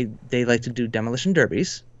thing. They like to do demolition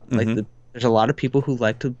derbies. Mm-hmm. Like there's a lot of people who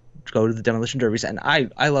like to go to the demolition derbies, and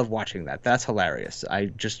I love watching that. That's hilarious.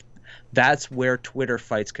 That's where Twitter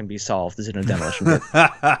fights can be solved, is in a demolition derby.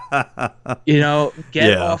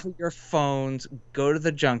 Get off of your phones, go to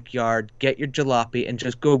the junkyard, get your jalopy, and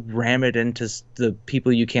just go ram it into the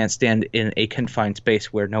people you can't stand in a confined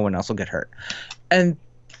space where no one else will get hurt. And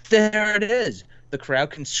there it is. The crowd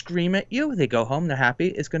can scream at you. They go home. They're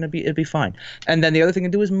happy. It'll be fine. And then the other thing to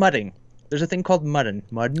do is mudding. There's a thing called mudding.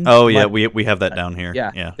 Oh yeah, we have that down here.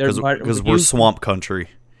 Yeah. Because we're swamp country.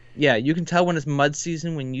 Yeah, you can tell when it's mud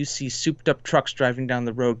season when you see souped up trucks driving down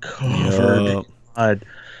the road covered in mud.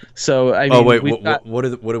 So I mean, what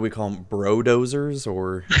do we call them? Brodozers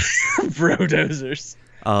or brodozers?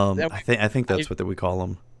 I think that's what we call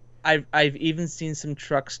them. I've even seen some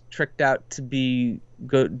trucks tricked out to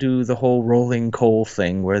go do the whole rolling coal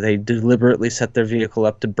thing where they deliberately set their vehicle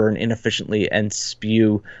up to burn inefficiently and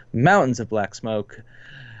spew mountains of black smoke.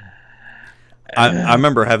 I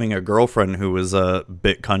remember having a girlfriend who was a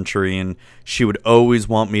bit country, and she would always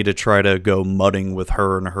want me to try to go mudding with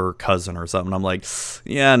her and her cousin or something. I'm like,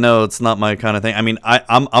 yeah, no, it's not my kind of thing. I mean,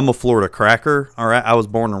 I'm a Florida cracker, all right? I was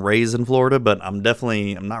born and raised in Florida, but I'm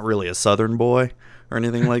not really a Southern boy or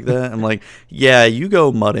anything like that. I'm like, yeah, you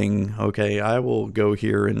go mudding, okay, I will go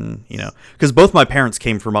here. And because both my parents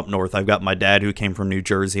came from up north. I've got my dad who came from New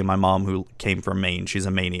Jersey and my mom who came from Maine. She's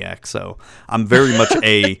a maniac, so I'm very much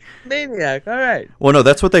a maniac. All right, well, no,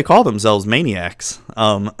 that's what they call themselves, maniacs.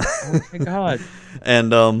 Oh my god.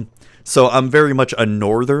 And so I'm very much a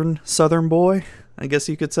northern Southern boy, I guess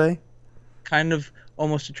you could say, kind of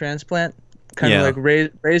almost a transplant. Kind of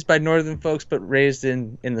like raised by northern folks, but raised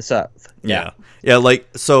in the South. Yeah. Like,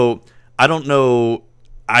 so I don't know.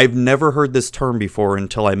 I've never heard this term before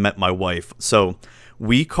until I met my wife. So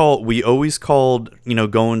we always called,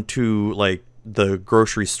 going to like the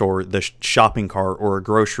grocery store, the shopping cart or a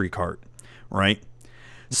grocery cart, right?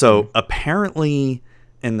 So apparently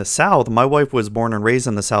in the South, my wife was born and raised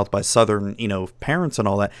in the South by Southern, parents and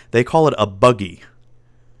all that. They call it a buggy.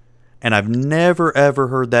 And I've never, ever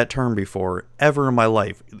heard that term before, ever in my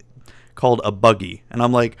life, called a buggy. And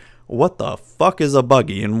I'm like, what the fuck is a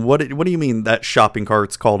buggy? And what do you mean that shopping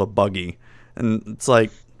cart's called a buggy? And it's like,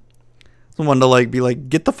 someone to like be like,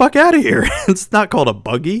 get the fuck out of here. It's not called a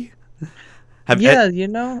buggy. Have you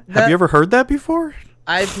ever heard that before?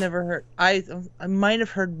 I've never heard. I might have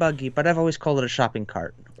heard buggy, but I've always called it a shopping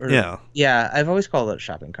cart. Yeah, I've always called it a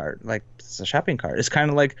shopping cart. Like, it's a shopping cart. It's kind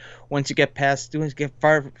of like once you get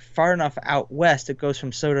far enough out west, it goes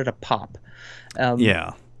from soda to pop.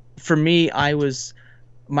 For me,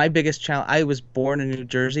 my biggest challenge. I was born in New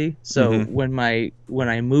Jersey, so when my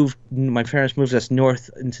parents moved us north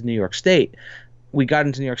into New York State. We got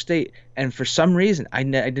into New York State, and for some reason, I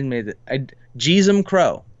didn't make it. Jeezum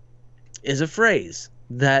Crow is a phrase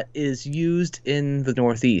that is used in the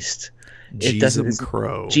Northeast. Jeezum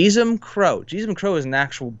Crow. Jeezum Crow. Jeezum Crow is an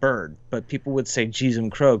actual bird, but people would say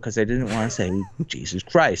Jeezum Crow because they didn't want to say Jesus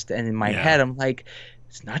Christ. And in my head, I'm like,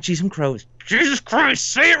 it's not Jeezum Crow. It's Jesus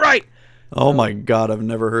Christ. Say it right. Oh my God, I've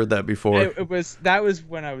never heard that before. That was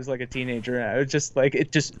when I was like a teenager, and I was just like,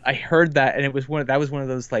 I heard that, and that was one of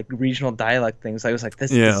those like regional dialect things. I was like,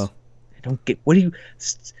 this I don't get. Why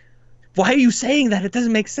are you saying that? It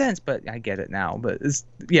doesn't make sense. But I get it now. But it's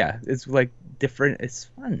like different. It's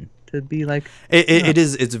fun to be like. It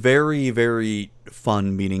is. It's very, very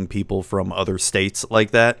fun meeting people from other states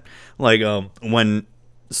like that. Like I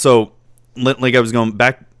was going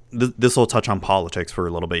back. This will touch on politics for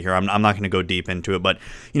a little bit here. I'm not going to go deep into it, but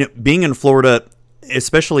being in Florida,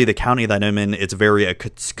 especially the county that I'm in, it's very a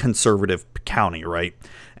conservative county, right?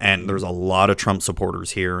 And there's a lot of Trump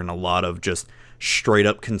supporters here and a lot of just straight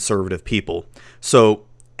up conservative people. So,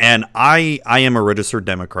 and I am a registered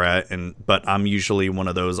Democrat, but I'm usually one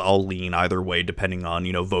of those, I'll lean either way depending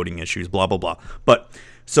on, voting issues, blah, blah, blah. But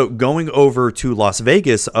so going over to Las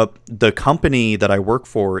Vegas, the company that I work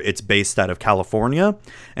for, it's based out of California.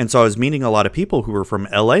 And so I was meeting a lot of people who were from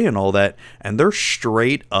LA and all that, and they're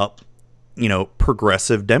straight up,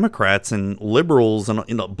 progressive Democrats and liberals and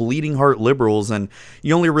bleeding heart liberals. And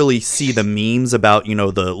you only really see the memes about,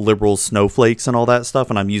 the liberal snowflakes and all that stuff.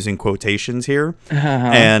 And I'm using quotations here.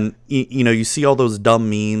 And, you see all those dumb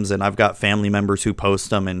memes, and I've got family members who post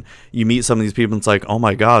them, and you meet some of these people and it's like, oh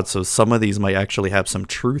my God, so some of these might actually have some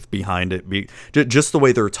truth behind it. Just the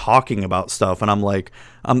way they're talking about stuff. And I'm like,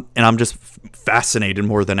 I'm just fascinated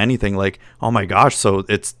more than anything. Like, oh my gosh, so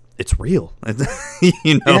it's real.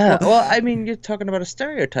 Yeah, well, I mean, you're talking about a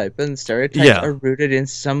stereotype, and stereotypes are rooted in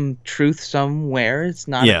some truth somewhere. It's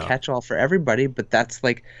not a catch-all for everybody, but that's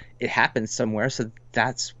like, it happens somewhere, so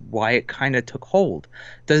that's why it kind of took hold.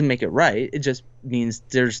 Doesn't make it right. It just means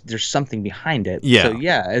there's something behind it. Yeah. So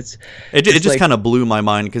yeah, it just like, kind of blew my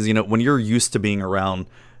mind because when you're used to being around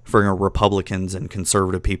for Republicans and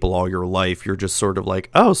conservative people all your life, you're just sort of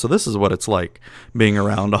like, oh, so this is what it's like being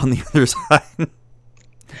around on the other side.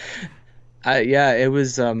 It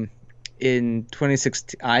was in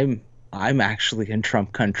 2016. I'm actually in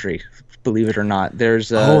Trump country, believe it or not. There's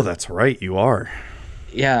that's right, you are.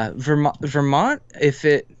 Yeah, Vermont.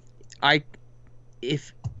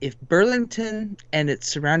 If Burlington and its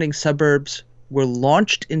surrounding suburbs were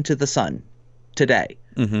launched into the sun today,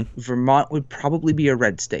 Vermont would probably be a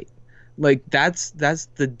red state. Like that's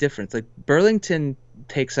the difference. Like Burlington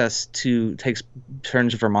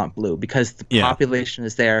turns Vermont blue because the population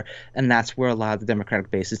is there, and that's where a lot of the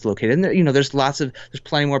Democratic base is located. And there, there's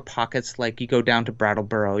plenty more pockets. Like you go down to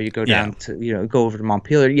Brattleboro, you go down to go over to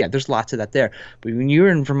Montpelier. Yeah, there's lots of that there. But when you're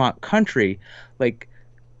in Vermont country, like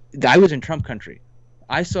I was in Trump country,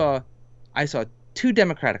 I saw 2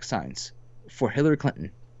 Democratic signs for Hillary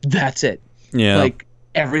Clinton. That's it. Yeah. Like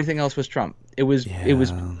everything else was Trump. It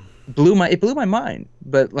blew my mind.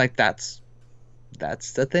 But like that's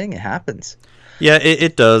the thing. It happens. Yeah,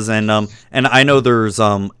 it does, and I know there's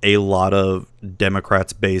a lot of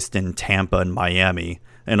Democrats based in Tampa and Miami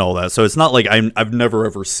and all that, so it's not like I've never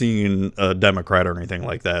ever seen a Democrat or anything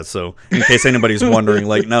like that. So in case anybody's wondering,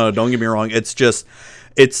 like, no, don't get me wrong, it's just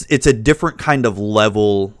it's a different kind of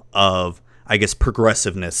level of, I guess,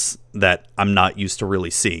 progressiveness that I'm not used to really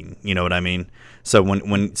seeing. You know what I mean? So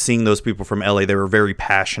when seeing those people from LA, they were very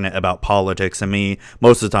passionate about politics, and me,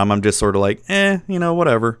 most of the time, I'm just sort of like,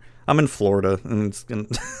 whatever. I'm in Florida, and it's gonna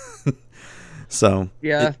so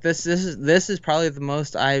yeah. This is probably the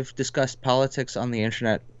most I've discussed politics on the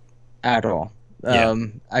internet at all.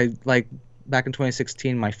 I like back in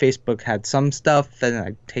 2016, my Facebook had some stuff, and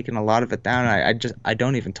I've taken a lot of it down. I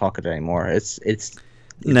don't even talk it anymore. It's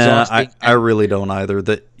nah, I really don't either.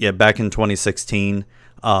 Back in 2016,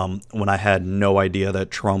 when I had no idea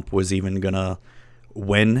that Trump was even gonna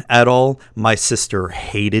win at all, my sister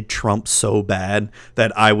hated Trump so bad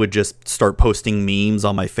that I would just start posting memes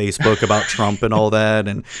on my Facebook about Trump and all that,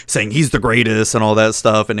 and saying he's the greatest and all that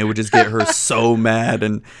stuff, and it would just get her so mad,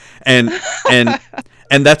 and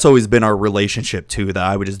that's always been our relationship too, that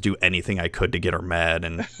I would just do anything I could to get her mad,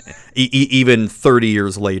 and even 30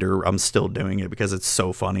 years later I'm still doing it because it's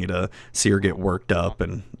so funny to see her get worked up.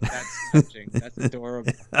 And that's touching. That's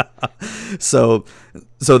adorable. So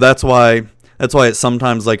that's why it's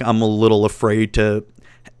sometimes like I'm a little afraid to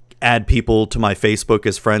add people to my Facebook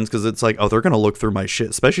as friends, because it's like, oh, they're gonna look through my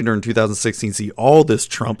shit, especially during 2016, see all this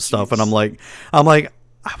Trump stuff, and I'm like I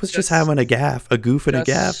was just having a goof and a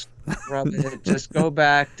gaff. Just go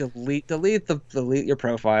back, delete your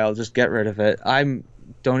profile, just get rid of it.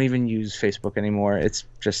 Don't even use Facebook anymore. It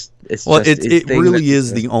really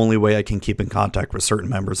is the only way I can keep in contact with certain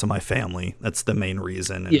members of my family. That's the main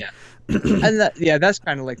reason. And and that's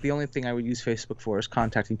kind of like the only thing I would use Facebook for, is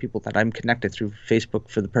contacting people that I'm connected through Facebook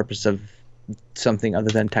for the purpose of something other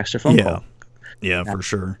than text or phone call. Yeah, for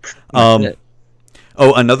sure.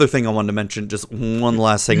 Another thing I wanted to mention, just one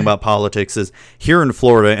last thing about politics, is here in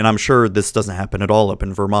Florida, and I'm sure this doesn't happen at all up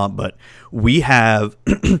in Vermont, but we have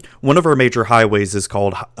one of our major highways is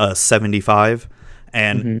called 75,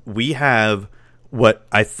 and we have what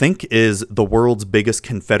I think is the world's biggest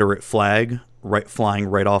Confederate flag flying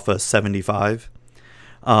right off of 75.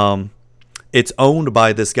 It's owned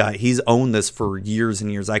by this guy. He's owned this for years and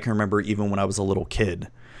years. I can remember even when I was a little kid.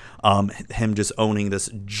 Him just owning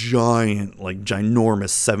this giant, like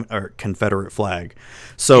ginormous Confederate flag.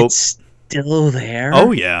 So it's still there.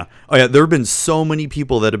 Oh yeah. There have been so many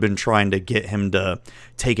people that have been trying to get him to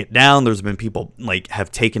take it down. There's been people like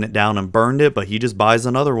have taken it down and burned it, but he just buys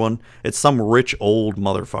another one. It's some rich old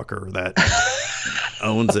motherfucker that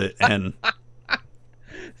owns it, and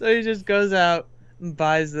so he just goes out and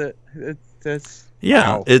buys it.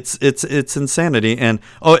 Wow. It's insanity, and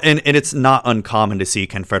it's not uncommon to see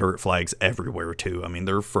Confederate flags everywhere too. I mean,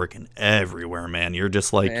 they're freaking everywhere, man. You're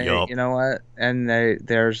just like, yo. You know what? And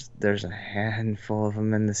there's a handful of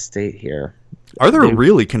them in the state here. Are there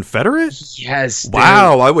really Confederate? Yes.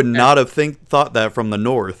 Wow, I would not have thought that from the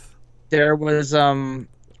north. There was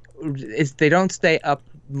they don't stay up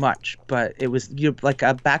much, but it was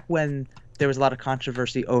back when there was a lot of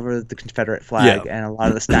controversy over the Confederate flag and a lot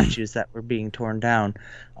of the statues that were being torn down.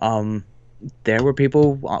 There were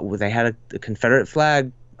people, they had a Confederate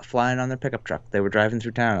flag flying on their pickup truck. They were driving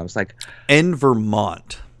through town. I was like, in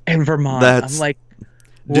Vermont. I'm like,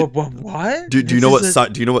 what? Do you know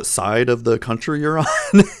what side of the country you're on?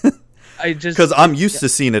 Because I'm used to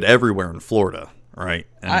seeing it everywhere in Florida, right?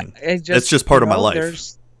 It's just part of my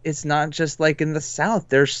life. It's not just like in the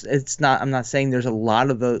South. I'm not saying there's a lot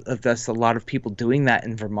of people doing that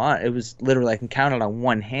in Vermont. It was literally, I can count it on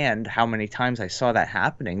one hand how many times I saw that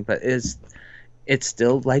happening. But it's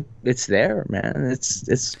still like, it's there, man.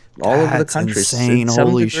 It's all over the country. That's insane.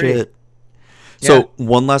 Holy shit. So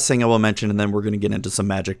one last thing I will mention, and then we're going to get into some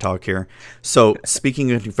magic talk here. So speaking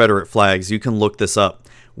of Confederate flags, you can look this up.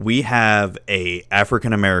 We have a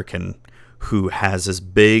African American who has this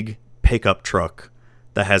big pickup truck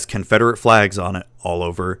that has Confederate flags on it all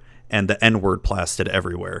over, and the N-word plastered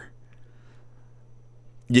everywhere.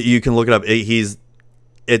 You can look it up.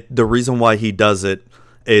 The reason why he does it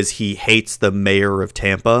is he hates the mayor of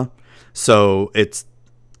Tampa, so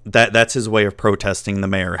that's his way of protesting the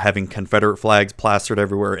mayor, having Confederate flags plastered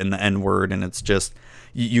everywhere in the N-word, and it's just,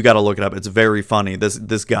 you got to look it up. It's very funny.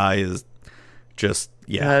 This guy is just,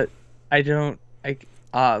 yeah.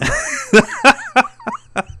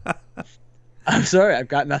 I'm sorry, I've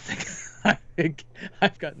got nothing.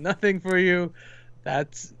 I've got nothing for you.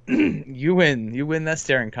 That's you win. You win that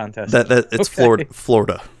staring contest. That it's okay.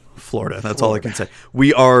 Florida. That's all I can say.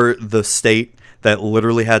 We are the state that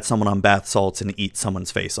literally had someone on bath salts and eat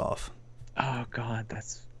someone's face off. Oh God,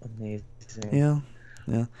 that's amazing.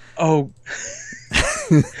 Yeah. Oh.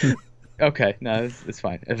 Okay, no, it's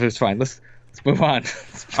fine. It's fine. Let's move on.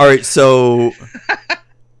 All right, so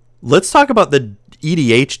let's talk about the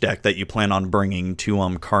EDH deck that you plan on bringing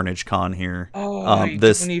to Carnage Con here. Oh, I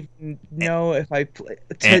don't even know if I play.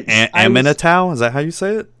 Aminatau, is that how you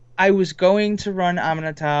say it? I was going to run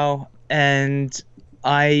Aminatau, and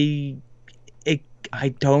I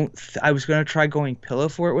was going to try going Pillow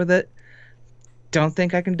Fort with it. Don't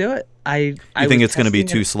think I can do it. You think it's going to be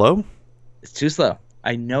too slow? It's too slow.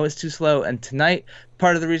 I know it's too slow. And tonight,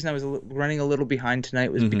 part of the reason I was running a little behind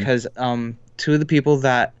tonight was because two of the people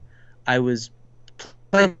that I was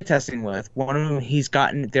play testing with, one of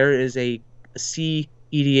them, there is a C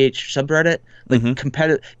EDH subreddit, like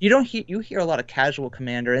competitive. You hear a lot of casual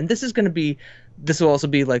Commander, and this will also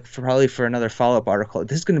be like probably for another follow-up article.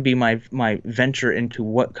 This is going to be my venture into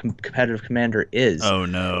what competitive Commander is. Oh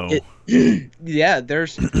no. Yeah,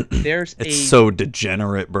 there's it's so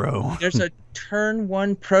degenerate, bro. There's a turn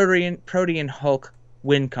 1 Protean Hulk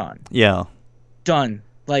win con. Yeah. Done.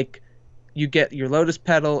 Like, you get your Lotus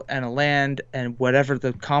Petal and a land and whatever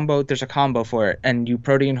the combo, there's a combo for it, and you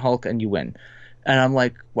Protean Hulk and you win. And I'm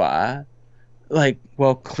like, what? Like,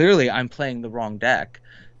 well, clearly I'm playing the wrong deck.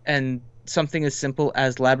 And something as simple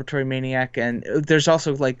as Laboratory Maniac, and there's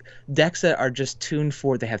also like decks that are just tuned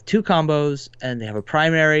for, they have 2 combos and they have a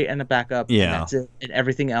primary and a backup. Yeah. And that's it. And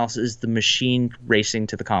everything else is the machine racing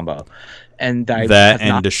to the combo. And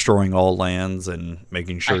destroying all lands and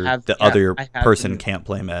making sure the other person can't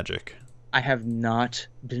play Magic. I have not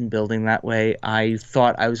been building that way. I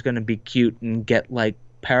thought I was going to be cute and get like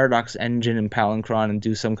Paradox Engine and Palinchron and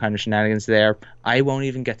do some kind of shenanigans there. I won't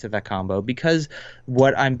even get to that combo because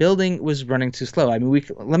what I'm building was running too slow. I mean,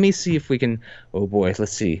 let me see if we can. Oh boy,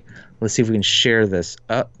 let's see if we can share this.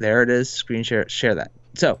 Oh, there it is. Screen share that.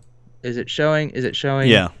 So, is it showing?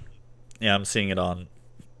 Yeah, I'm seeing it on.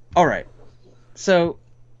 All right. So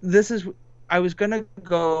I was gonna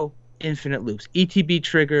go infinite loops, ETB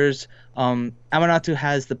triggers. Aminatou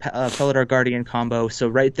has the Felidar Guardian combo, so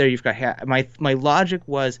right there you've got my logic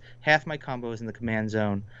was half my combo is in the command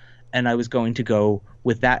zone, and I was going to go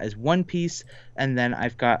with that as one piece, and then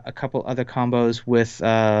I've got a couple other combos with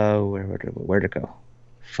where'd it go?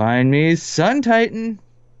 Find me Sun Titan.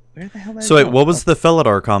 Where the hell did So wait, what was the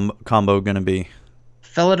Felidar combo gonna be?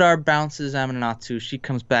 Felidar bounces Aminatou, she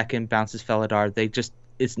comes back in, bounces Felidar.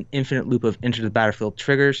 It's an infinite loop of Enter the Battlefield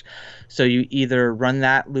triggers. So you either run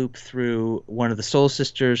that loop through one of the Soul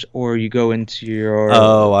Sisters, or you go into your...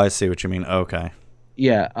 Oh, I see what you mean. Okay.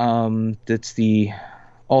 Yeah, that's the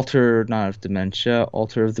Altar, not of Dementia,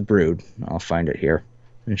 Altar of the Brood. I'll find it here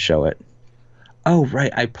and show it. Oh,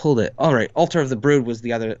 right, I pulled it. All right, Altar of the Brood was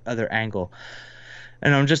the other angle.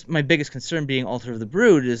 And my biggest concern being Altar of the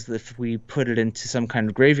Brood is that if we put it into some kind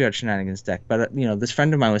of graveyard shenanigans deck. But, this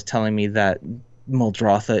friend of mine was telling me that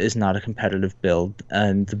Muldrotha is not a competitive build,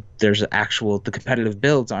 and the competitive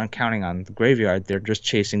builds aren't counting on the graveyard. They're just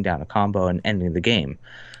chasing down a combo and ending the game.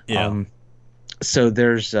 Yeah. So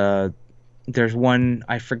there's one,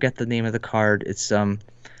 I forget the name of the card. It's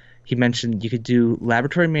he mentioned you could do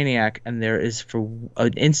Laboratory Maniac, and there is for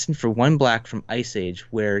an instant for 1 black from Ice Age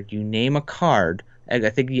where you name a card. I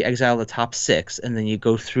think you exile the top 6, and then you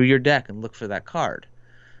go through your deck and look for that card.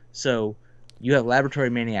 So you have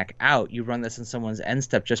Laboratory Maniac out, you run this in someone's end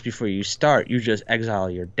step just before you start, you just exile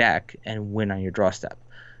your deck and win on your draw step.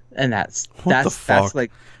 And that's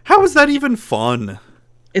like, how is that even fun?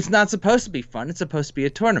 It's not supposed to be fun. It's supposed to be a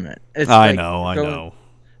tournament. I know.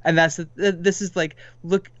 And this is like,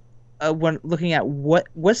 when looking at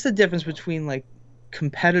what's the difference between like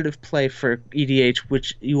competitive play for EDH,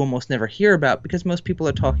 which you almost never hear about because most people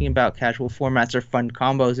are talking about casual formats or fun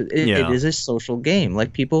combos. It is a social game.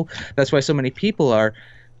 Like that's why so many people are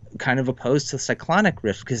kind of opposed to Cyclonic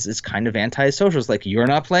Rift, because it's kind of anti-social. It's like, you're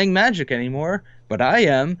not playing Magic anymore, but I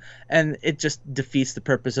am, and it just defeats the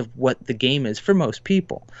purpose of what the game is for most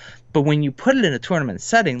people. But when you put it in a tournament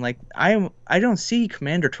setting, like I don't see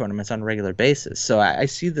Commander tournaments on a regular basis, so I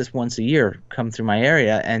see this once a year come through my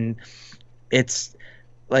area, and it's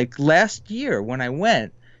like last year when I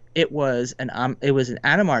went, it was an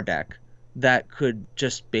Animar deck that could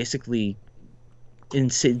just basically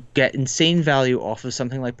get insane value off of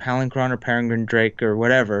something like Palinchron or Peregrine Drake or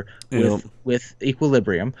whatever with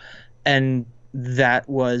Equilibrium, and that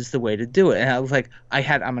was the way to do it. And I was like, I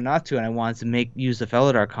had Aminatou and I wanted to use the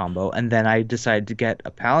Felidar combo, and then I decided to get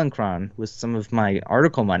a Palinchron with some of my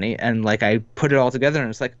article money, and like I put it all together and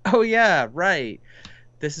it's like, oh yeah, right.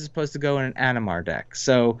 This is supposed to go in an Animar deck.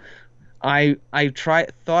 So I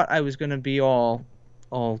thought I was gonna be all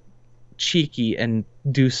cheeky and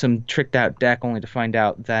do some tricked out deck, only to find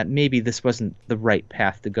out that maybe this wasn't the right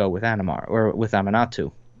path to go with Animar or with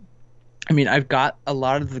Aminatou. I mean, I've got a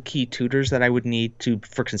lot of the key tutors that I would need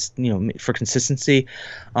for consistency.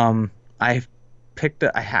 I've had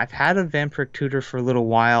a Vampiric tutor for a little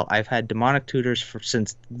while. I've had demonic tutors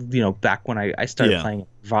since back when I started playing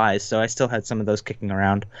Vise, so I still had some of those kicking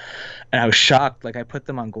around, and I was shocked. Like I put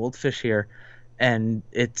them on Goldfish here, and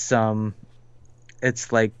it's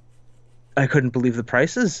like I couldn't believe the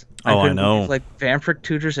prices. I know. Like Vampiric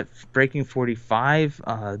tutors at breaking 45,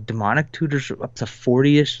 demonic tutors up to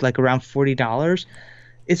 40ish, like around $40.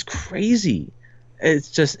 It's crazy. It's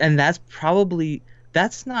just, and that's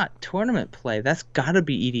not tournament play. That's got to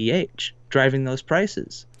be EDH driving those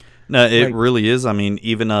prices. No, it really is. I mean,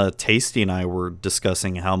 even Tasty and I were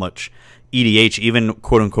discussing how much EDH, even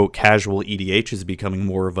quote unquote casual EDH, is becoming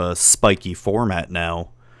more of a spiky format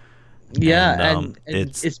now. Yeah, and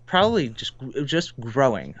it's probably just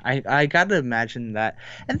growing. I got to imagine that.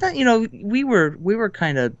 And then we were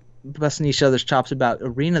kind of busting each other's chops about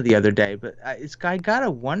Arena the other day, but I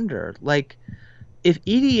gotta wonder, like, if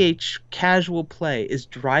EDH casual play is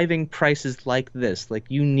driving prices like this, like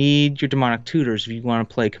you need your demonic tutors if you want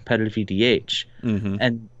to play competitive EDH,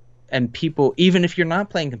 and people, even if you're not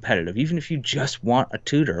playing competitive, even if you just want a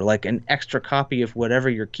tutor, like an extra copy of whatever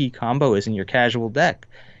your key combo is in your casual deck.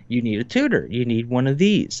 You need a tutor. You need one of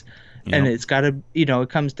these. Yep. And it's got to, it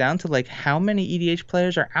comes down to like how many EDH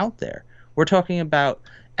players are out there. We're talking about,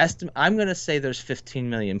 I'm going to say there's 15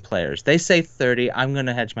 million players. They say 30. I'm going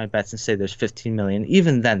to hedge my bets and say there's 15 million.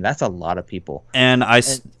 Even then, that's a lot of people. And I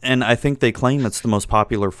think they claim it's the most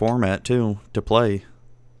popular format too to play.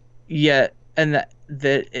 Yeah, and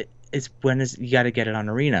you got to get it on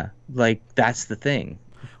Arena. Like that's the thing.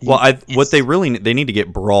 Well, they need to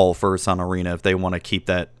get Brawl first on Arena if they want to keep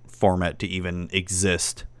that format to even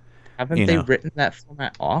exist. Haven't they written that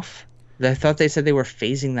format off? I thought they said they were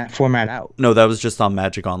phasing that format out. No, that was just on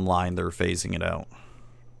Magic Online. They're phasing it out.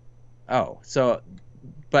 Oh, so,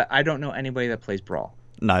 but I don't know anybody that plays Brawl.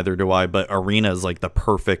 Neither do I, but Arena is like the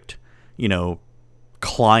perfect,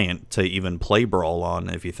 client to even play Brawl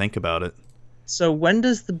on, if you think about it. So when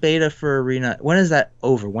does the beta for Arena, when is that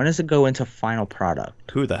over? When does it go into final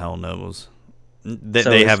product? Who the hell knows?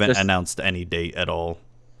 They haven't announced any date at all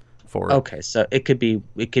for it. Okay, so it could be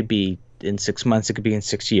in 6 months, it could be in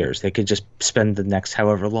 6 years. They could just spend the next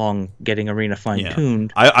however long getting Arena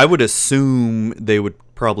fine-tuned. Yeah. I would assume they would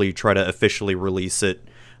probably try to officially release it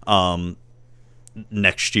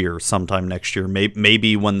next year, sometime next year.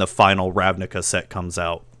 Maybe when the final Ravnica set comes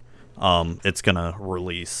out, it's going to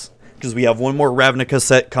release. Because we have one more Ravnica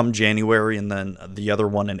set come January, and then the other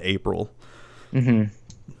one in April. Mm-hmm.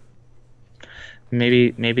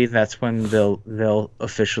 Maybe that's when they'll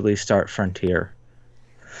officially start Frontier.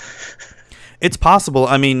 It's possible.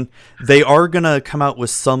 I mean, they are gonna come out with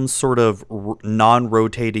some sort of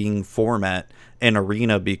non-rotating format in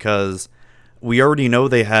Arena because we already know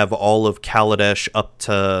they have all of Kaladesh up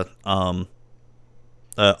to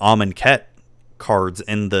Amonkhet cards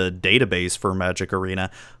in the database for Magic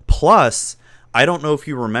Arena. Plus, I don't know if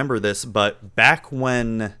you remember this, but back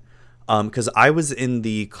when, because I was in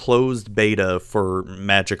the closed beta for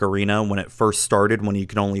Magic Arena when it first started, when you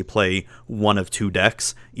could only play one of two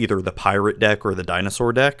decks, either the Pirate deck or the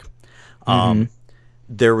Dinosaur deck.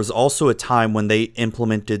 There was also a time when they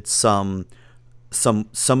implemented some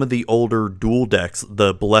of the older dual decks,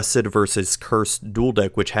 the Blessed versus Cursed dual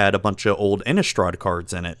deck, which had a bunch of old Innistrad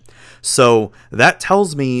cards in it. So that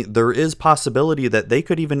tells me there is possibility that they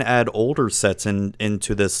could even add older sets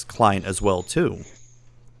into this client as well too.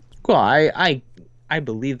 Well, I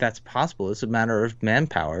believe that's possible. It's a matter of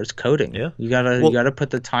manpower. It's coding. Yeah, you gotta put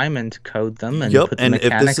the time in to code them and put the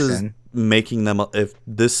mechanics in. If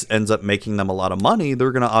this ends up making them a lot of money,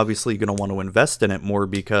 they're obviously gonna want to invest in it more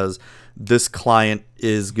because this client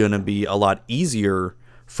is gonna be a lot easier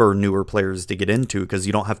for newer players to get into because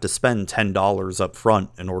you don't have to spend $10 up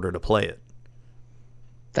front in order to play it.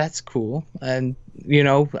 That's cool, and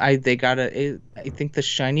I think the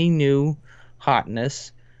shiny new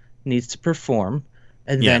hotness needs to perform,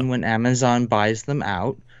 and then when Amazon buys them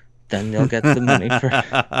out, then they'll get the money for.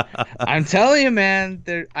 I'm telling you, man.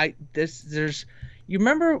 You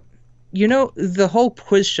remember, the whole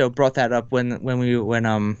quiz show brought that up when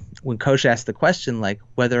when Coach asked the question, like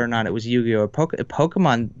whether or not it was Yu-Gi-Oh or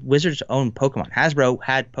Pokemon, Wizards owned Pokemon. Hasbro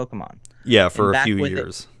had Pokemon. Yeah, for a few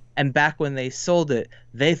years. And back when they sold it,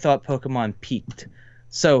 they thought Pokemon peaked.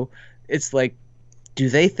 So it's like, do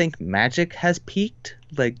they think Magic has peaked?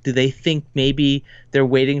 Like, do they think maybe they're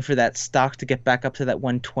waiting for that stock to get back up to that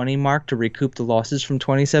 120 mark to recoup the losses from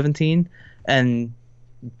 2017 and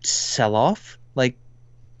sell off? Like,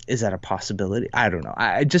 is that a possibility? I don't know.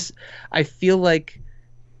 I feel like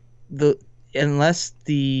unless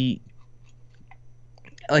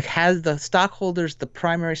has the stockholders, the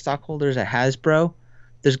primary stockholders at Hasbro,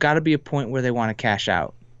 there's got to be a point where they want to cash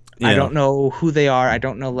out. Yeah. I don't know who they are. I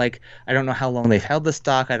don't know how long they've held the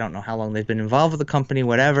stock. I don't know how long they've been involved with the company,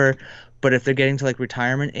 whatever. But if they're getting to like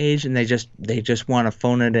retirement age and they just want to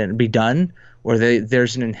phone it and be done, or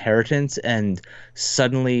there's an inheritance and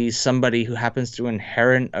suddenly somebody who happens to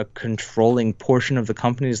inherit a controlling portion of the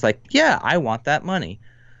company is like, yeah, I want that money.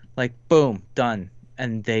 Like, boom, done.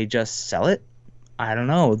 And they just sell it. I don't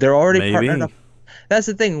know. They're already partnered up. That's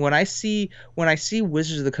the thing. When I see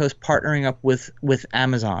Wizards of the Coast partnering up with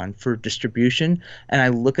Amazon for distribution, and I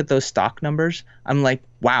look at those stock numbers, I'm like,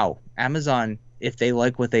 wow, Amazon, if they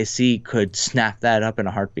like what they see, could snap that up in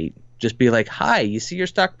a heartbeat. Just be like, hi, you see your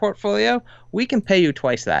stock portfolio? We can pay you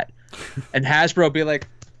twice that. And Hasbro be like,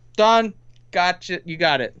 done, gotcha, you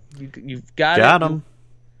got it. You've got it. Got them.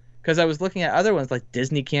 Because I was looking at other ones, like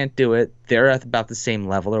Disney can't do it. They're at about the same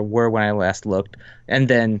level, or were when I last looked. And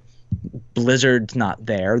then Blizzard's not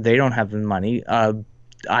there. They don't have the money.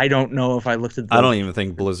 I don't know if I looked at. I don't even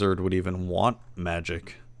think Blizzard would even want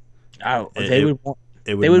Magic. Oh, they would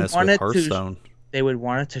mess with Hearthstone. They would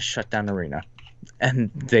want it to shut down Arena,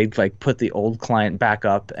 and they'd like put the old client back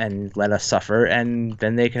up and let us suffer, and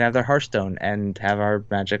then they could have their Hearthstone and have our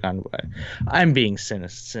Magic on. I'm being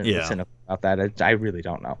cynical about that. I really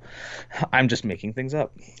don't know. I'm just making things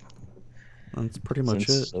up. That's pretty much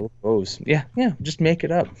it. So close. Yeah, just make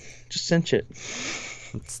it up. Just cinch it.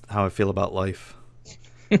 That's how I feel about life.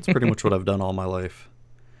 It's pretty much what I've done all my life.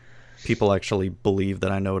 People actually believe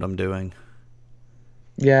that I know what I'm doing.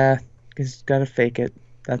 Yeah, just gotta fake it.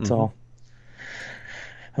 That's all.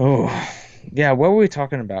 Oh, yeah. What were we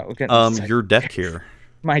talking about? Your deck here.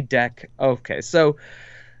 My deck. Okay, so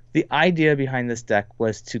the idea behind this deck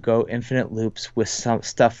was to go infinite loops with some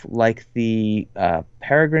stuff like the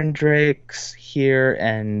Peregrine Drakes here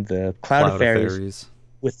and the Cloud of Fairies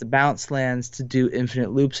with the bounce lands to do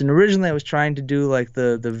infinite loops. And originally I was trying to do like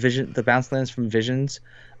the bounce lands from Visions,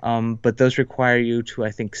 but those require you to,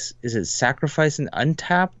 I think, sacrifice an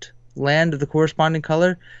untapped land of the corresponding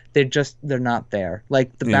color. They're not there.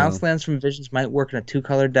 Like the bounce lands from Visions might work in a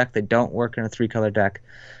 2-color deck. They don't work in a 3-color deck.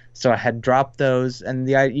 So I had dropped those, and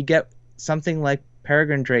you get something like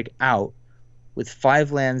Peregrine Drake out with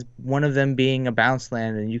 5 lands, one of them being a bounce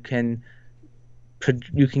land, and you can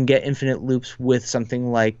get infinite loops with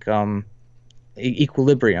something like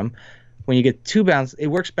Equilibrium. When you get 2 bounce, it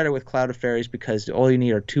works better with Cloud of Fairies because all you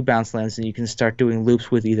need are 2 bounce lands, and you can start doing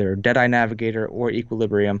loops with either Deadeye Navigator or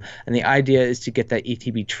Equilibrium. And the idea is to get that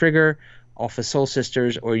ETB trigger off of Soul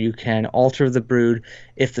Sisters, or you can alter the Brood.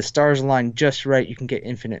 If the stars align just right, you can get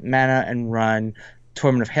infinite mana and run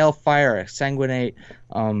Torment of Hailfire or Exsanguinate,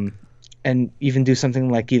 and even do something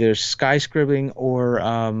like either Sky Scribbling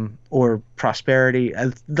or Prosperity.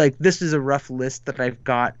 Like, this is a rough list that I've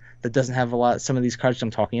got that doesn't have some of these cards I'm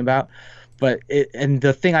talking about. But and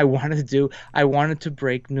the thing I wanted to do, I wanted to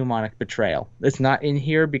break Mnemonic Betrayal. It's not in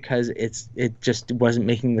here because it just wasn't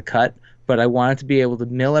making the cut. But I wanted to be able to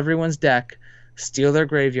mill everyone's deck, steal their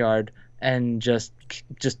graveyard, and just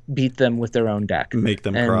beat them with their own deck. Make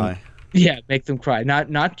them cry. Yeah, make them cry.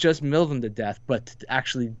 Not just mill them to death, but to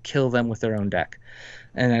actually kill them with their own deck.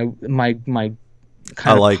 And my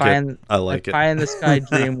kind of pie in the sky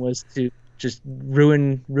dream was to just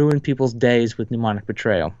ruin people's days with Mnemonic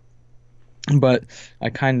Betrayal. But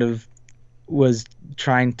I kind of was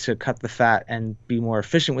trying to cut the fat and be more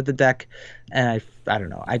efficient with the deck, and I don't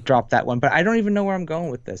know, I dropped that one. But I don't even know where I'm going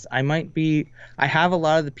with this. I have a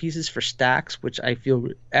lot of the pieces for stacks, which I feel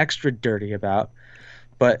extra dirty about.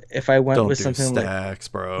 But if I went with something stacks,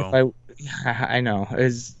 bro. I know,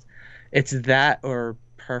 it's that or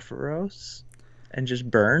Perforos and just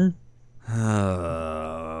burn.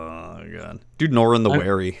 Oh god, dude, Norin the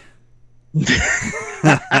Wary.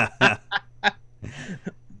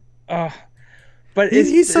 But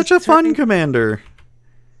he's such a fun commander.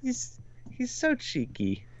 He's so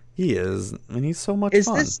cheeky. He is, and he's so much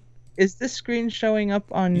fun. Is this screen showing up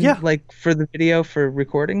on like for the video for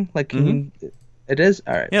recording? Like, it is?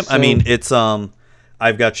 All right. Yep. So, I mean, it's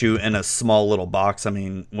I've got you in a small little box. I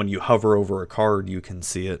mean, when you hover over a card, you can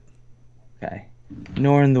see it. Okay.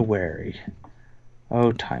 Norn the Wary.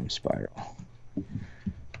 Oh, Time Spiral.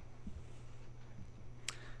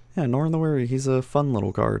 Yeah, Norn the Wary. He's a fun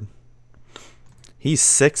little card. He's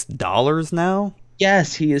 $6 now?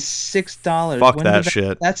 Yes, he is $6. Fuck that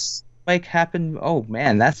shit. That spike happened. Oh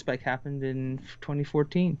man, that spike happened in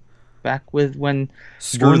 2014. Back with when.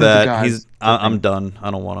 Screw that. I'm done.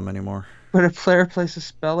 I don't want him anymore. When a player places a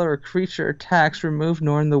spell or a creature attacks, remove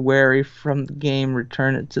Norn the Wary from the game,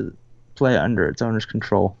 return it to play under its owner's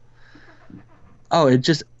control. Oh, it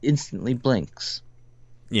just instantly blinks.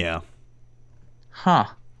 Yeah. Huh.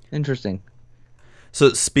 Interesting.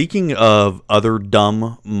 So speaking of other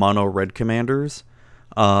dumb mono red commanders,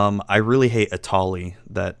 I really hate Etali,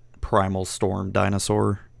 that Primal Storm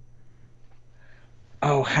dinosaur.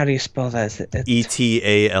 Oh, how do you spell that?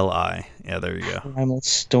 Etali. Yeah, there you go. Primal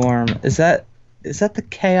Storm. Is that the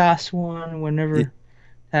Chaos one? Whenever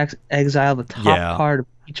exile the top card of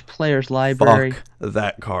each player's library. Fuck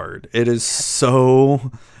that card. It is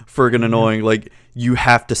so friggin' annoying. Like, you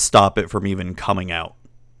have to stop it from even coming out.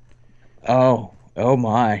 Oh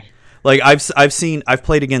my. Like, I've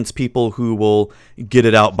played against people who will get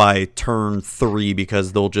it out by turn 3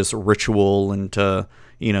 because they'll just ritual into,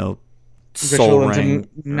 Soul Ring,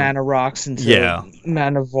 mana rocks, into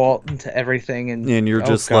mana vault, into everything, and you're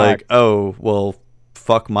just like, oh well,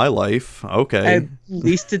 fuck my life. Okay, at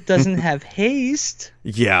least it doesn't have haste.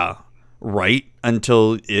 Yeah, right.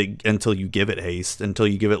 Until you give it haste, until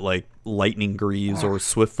you give it like Lightning Greaves or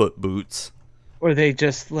Swiftfoot Boots, or they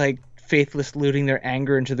just like faithless looting their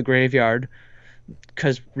anger into the graveyard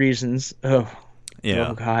because reasons. Oh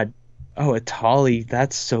god. Oh, Etali,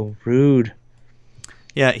 that's so rude.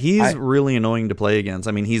 Yeah, he's really annoying to play against.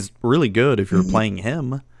 I mean, he's really good if you're playing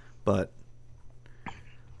him, but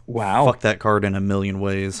wow, fuck that card in a million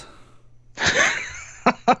ways.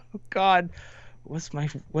 God, what's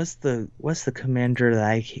the commander that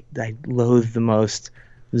I loathe the most?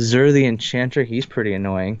 Zur the Enchanter. He's pretty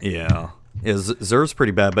annoying. Yeah, Zur's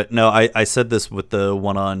pretty bad. But no, I said this with the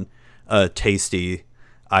one on Tasty.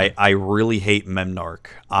 I really hate Memnarch.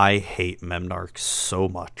 I hate Memnarch so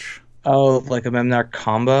much. Oh, like a Memnarch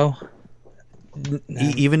combo?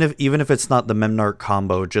 Even if it's not the Memnarch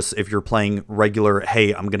combo, just if you're playing regular,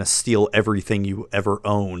 hey, I'm gonna steal everything you ever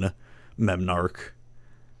own, Memnarch.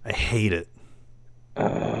 I hate it. There's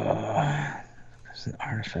an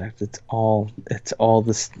artifact. It's all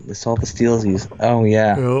the stealsies. Oh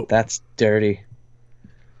yeah, yep. That's dirty.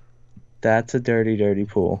 That's a dirty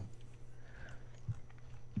pool.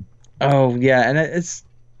 Oh yeah, and it's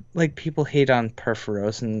like people hate on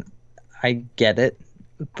Purphoros, and I get it,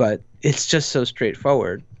 but it's just so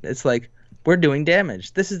straightforward. It's like, we're doing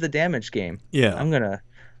damage. This is the damage game. Yeah. I'm gonna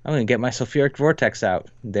get my Sulfuric Vortex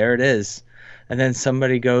out. There it is. And then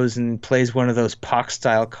somebody goes and plays one of those Pox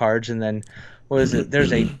style cards, and then what is it?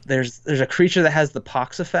 There's a creature that has the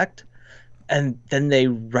Pox effect, and then they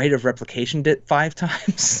Rite of Replication it 5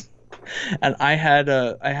 times. And I had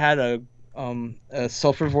a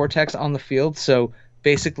Sulfur Vortex on the field, so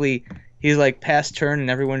basically he's like past turn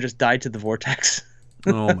and everyone just died to the Vortex.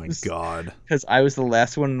 Oh my god. Because I was the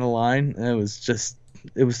last one in the line, and it was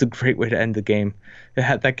the great way to end the game.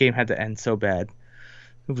 That game had to end so bad.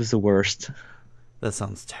 It was the worst. That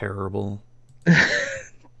sounds terrible.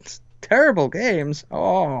 Terrible games.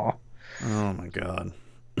 Oh my god.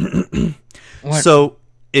 So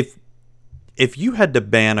if you had to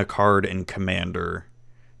ban a card in Commander,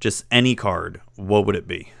 just any card, what would it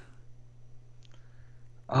be?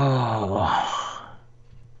 Oh.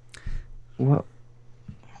 What?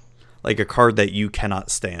 Like a card that you cannot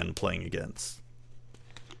stand playing against.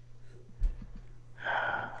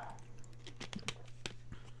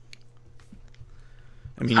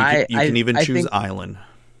 I mean, you can even choose Island.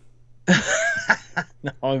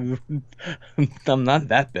 No, I'm not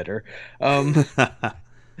that bitter.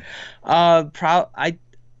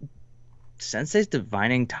 Sensei's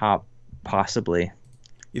Divining Top, possibly.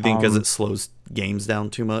 You think because it slows games down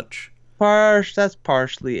too much? That's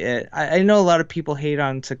partially it. I know a lot of people hate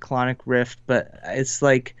on Cyclonic Rift, but it's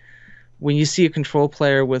like when you see a control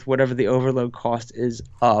player with whatever the overload cost is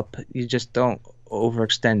up, you just don't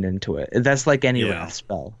overextend into it. That's like any Wrath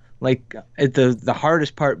spell. Like the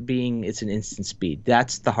hardest part being it's an instant speed.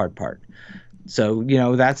 That's the hard part. So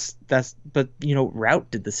that's but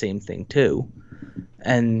Rout did the same thing too,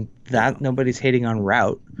 and that nobody's hating on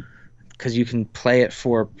Rout. Because you can play it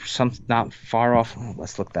for some not far off. Oh,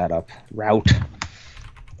 let's look that up. Rout.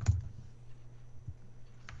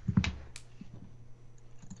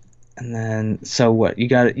 And then, so what? You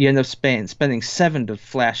end up spending 7 to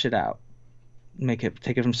flash it out. Take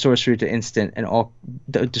it from sorcery to instant, and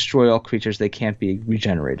destroy all creatures they can't be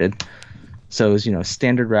regenerated. So it's,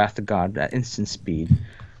 standard Wrath of God at instant speed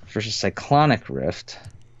versus Cyclonic Rift.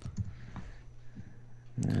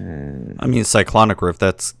 I mean, Cyclonic Rift,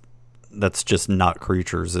 that's just not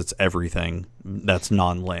creatures, it's everything that's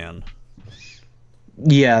non-land.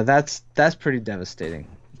 Yeah, that's pretty devastating.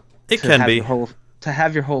 It can be. To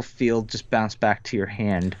have your whole field just bounce back to your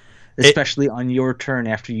hand, especially on your turn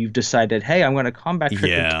after you've decided, hey, I'm going to combat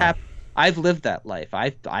trick and tap. I've lived that life.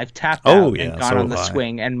 I've tapped out and gone on the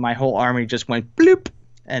swing, and my whole army just went bloop,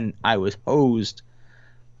 and I was hosed.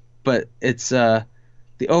 But it's the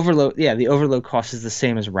overload. Yeah, the overload cost is the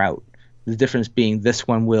same as route. The difference being this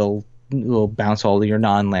one will bounce all of your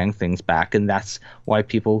non-land things back, and that's why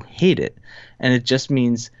people hate it. And it just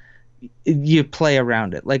means you play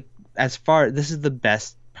around it. Like, this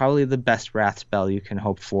is probably the best Wrath spell you can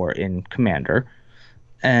hope for in Commander,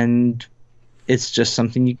 and it's just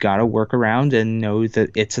something you gotta work around and know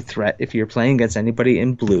that it's a threat if you're playing against anybody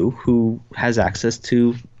in blue who has access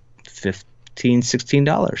to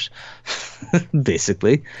 $16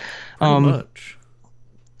 basically. Much.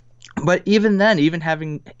 But even then, even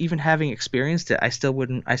having experienced it, I still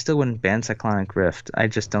wouldn't ban Cyclonic Rift. I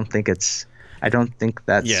just don't think that's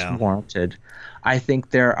warranted. I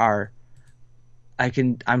think I'm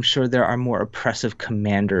sure there are more oppressive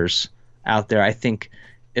commanders out there. I think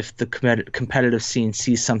if the competitive scene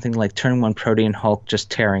sees something like turn 1 Protean Hulk just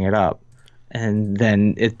tearing it up, and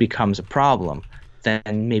then it becomes a problem,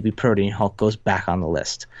 then maybe Protean Hulk goes back on the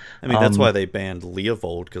list. I mean, that's why they banned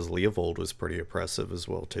Leovold, because Leovold was pretty oppressive as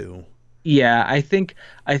well too. Yeah, I think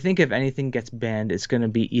if anything gets banned, it's going to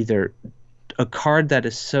be either a card that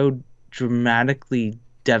is so dramatically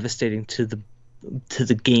devastating to the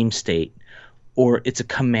game state, or it's a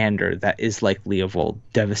commander that is like Leovold,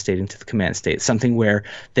 devastating to the command state. Something where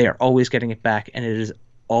they are always getting it back, and it is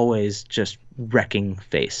always just wrecking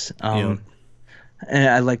face. And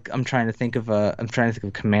I'm trying to think of a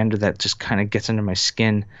commander that just kind of gets under my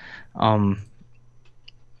skin.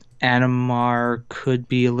 Animar could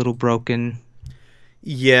be a little broken.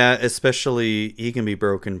 Yeah, especially he can be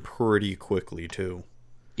broken pretty quickly too.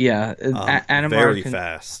 Yeah, Animar very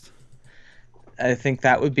fast. I think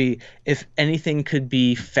that would be, if anything could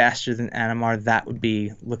be faster than Animar, that would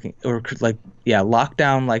be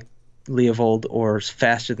lockdown like Leovold, or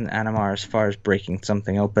faster than Animar as far as breaking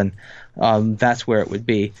something open. That's where it would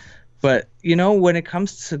be. But, when it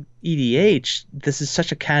comes to EDH, this is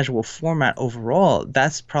such a casual format overall.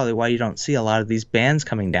 That's probably why you don't see a lot of these bans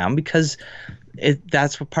coming down, because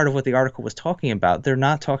that's part of what the article was talking about. They're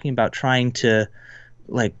not talking about trying to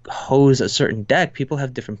hose a certain deck. People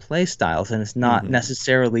have different play styles, and it's not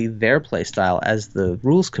necessarily their play style as the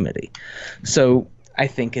rules committee. So I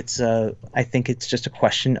think it's just a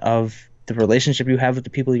question of the relationship you have with the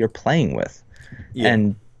people you're playing with. Yeah.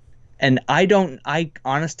 And I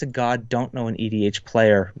honest to God don't know an EDH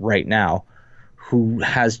player right now who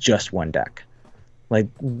has just one deck.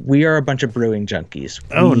 We are a bunch of brewing junkies.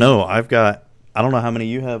 Oh no, I don't know how many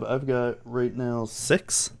you have. I've got right now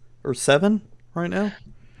 6 or 7 right now.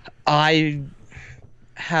 I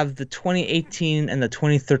have the 2018 and the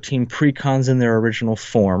 2013 precons in their original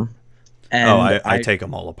form. And I take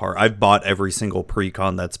them all apart. I've bought every single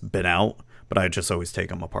precon that's been out, but I just always take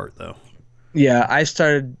them apart though. Yeah, I've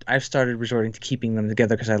started resorting to keeping them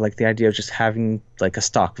together because I like the idea of just having a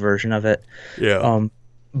stock version of it. Yeah.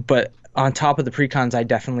 But on top of the precons, I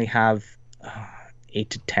definitely have 8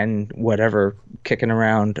 to 10 whatever kicking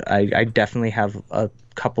around. I definitely have a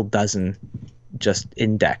couple dozen just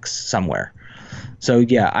in decks somewhere. So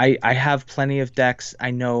yeah, I have plenty of decks.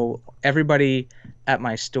 I know everybody at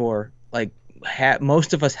my store,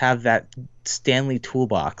 most of us have that Stanley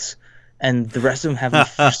toolbox, and the rest of them have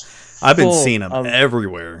I've been seeing them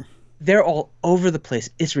everywhere. They're all over the place.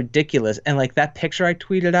 It's ridiculous. And that picture I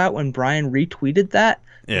tweeted out when Brian retweeted that,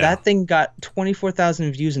 that thing got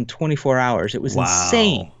 24,000 views in 24 hours. It was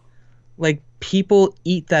insane. People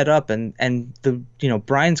eat that up, and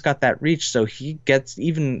Brian's got that reach, so he gets,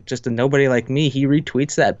 even just a nobody like me, he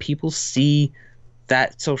retweets that. People see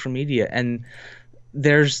that social media, and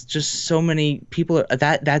there's just so many people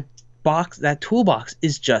that toolbox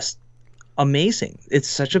is just amazing. It's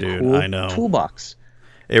such a cool toolbox.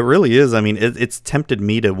 It really is. I mean, it's tempted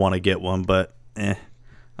me to want to get one, but I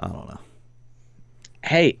don't know.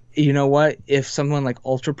 Hey, you know what? If someone like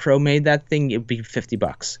Ultra Pro made that thing, it'd be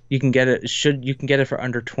 $50. You can get it. You can get it for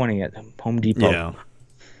under 20 at Home Depot. Yeah.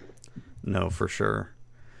 No, for sure.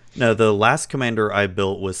 No, the last commander I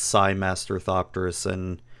built was Psy Master Thopterus,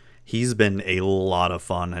 and he's been a lot of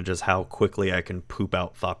fun, and just how quickly I can poop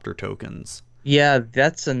out Thopter tokens. Yeah,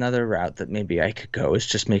 that's another route that maybe I could go, is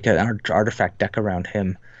just make an artifact deck around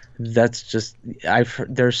him. That's just,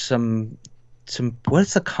 there's some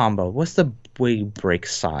What's the combo? What's the way you break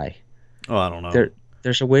Psy? Oh, I don't know.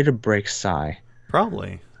 There's a way to break Psy.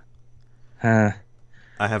 Probably. I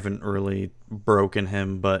haven't really broken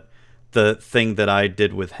him, but the thing that I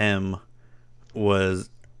did with him was,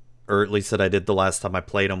 or at least that I did the last time I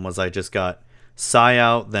played him, was I just got Psy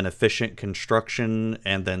out, then Efficient Construction,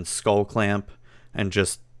 and then Skull Clamp, and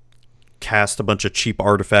just cast a bunch of cheap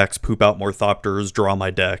artifacts, poop out more Thopters, draw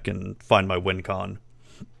my deck, and find my win con.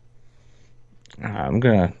 I'm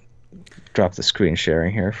gonna drop the screen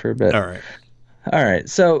sharing here for a bit. All right.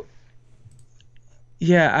 So,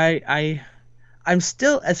 yeah, I'm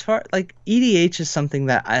still, as far like EDH is something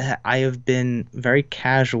that I have been very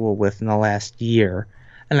casual with in the last year,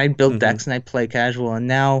 and I build decks and I play casual, and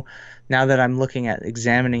now that I'm looking at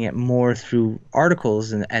examining it more through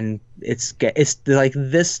articles and it's like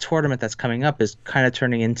this tournament that's coming up is kind of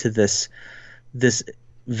turning into this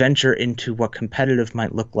venture into what competitive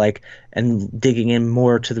might look like, and digging in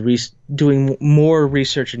more to doing more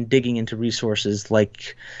research and digging into resources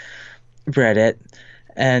like Reddit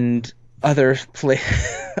and other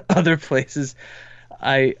places.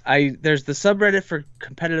 There's the subreddit for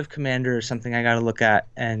competitive commander or something I got to look at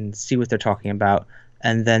and see what they're talking about.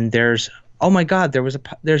 And then there's, oh my god, there's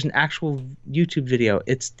an actual YouTube video.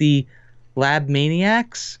 It's the Lab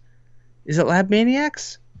Maniacs. Is it Lab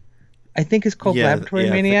Maniacs? I think it's called Laboratory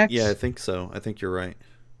Maniacs. I think so. I think you're right.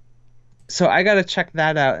 So I got to check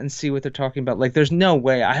that out and see what they're talking about. Like, there's no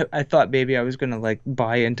way. I thought maybe I was going to like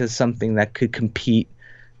buy into something that could compete.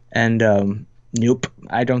 And nope,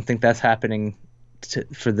 I don't think that's happening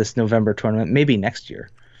for this November tournament. Maybe next year.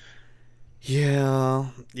 Yeah.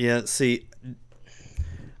 See,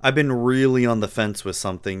 I've been really on the fence with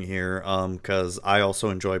something here, because I also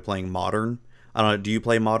enjoy playing Modern. I don't know. Do you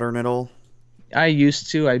play Modern at all? I used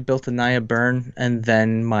to. I built a Naya Burn, and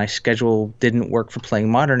then my schedule didn't work for playing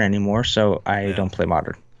Modern anymore, so I don't play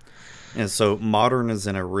Modern. And so Modern is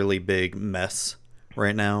in a really big mess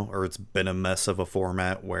right now, or it's been a mess of a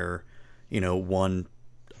format where, one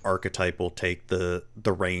archetype will take the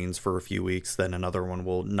reins for a few weeks, then another one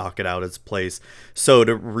will knock it out its place. So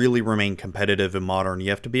to really remain competitive in Modern, you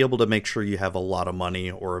have to be able to make sure you have a lot of money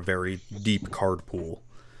or a very deep card pool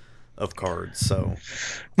of cards. So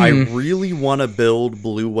I really want to build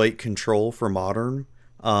blue-white control for Modern,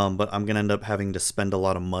 but I'm going to end up having to spend a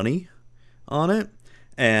lot of money on it.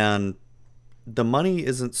 And the money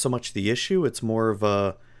isn't so much the issue. It's more of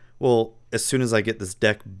as soon as I get this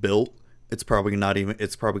deck built, it's probably going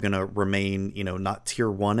to remain, not tier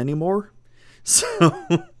 1 anymore. So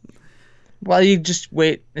well, you just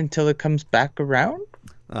wait until it comes back around?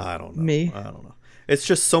 I don't know. I don't know. It's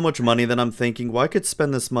just so much money that I'm thinking, well, I could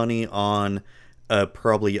spend this money on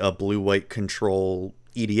probably a blue-white control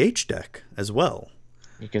EDH deck as well.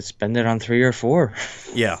 You could spend it on 3 or 4.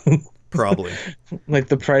 Yeah, probably. Like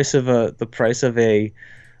the price of a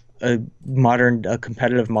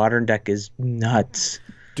competitive Modern deck is nuts.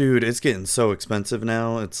 Dude, it's getting so expensive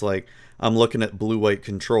now. It's like I'm looking at blue-white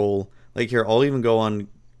control. Like here, I'll even go on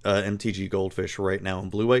MTG Goldfish right now, and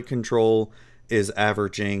blue-white control is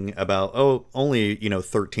averaging about only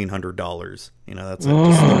 $1,300. That's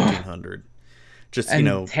just $1,300. Just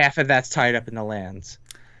half of that's tied up in the lands.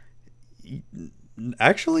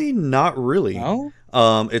 Actually, not really. No?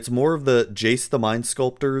 It's more of the Jace the Mind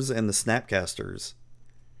Sculptors and the Snapcasters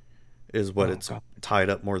is what tied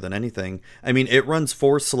up more than anything. I mean, it runs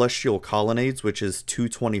 4 Celestial Colonnades, which is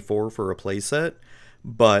 $224 for a playset,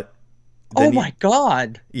 but my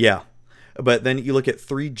god. Yeah. But then you look at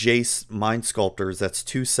 3 Jace Mind Sculptors, that's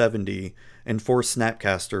 $270, and 4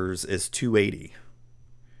 Snapcasters is $280.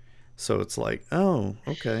 So it's like, oh,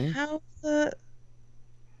 okay. How the...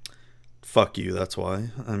 Fuck you, that's why.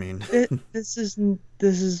 I mean... This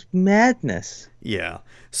is madness. Yeah.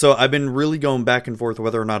 So I've been really going back and forth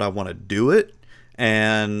whether or not I want to do it,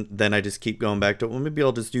 and then I just keep going back to, well, maybe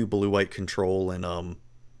I'll just do blue-white control and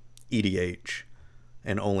EDH.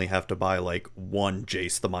 And only have to buy like 1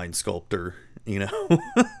 Jace the Mind Sculptor,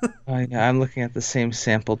 I'm looking at the same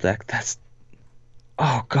sample deck. That's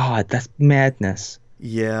madness.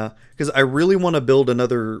 Yeah, because I really want to build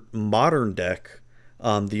another Modern deck.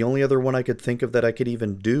 The only other one I could think of that I could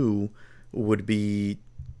even do would be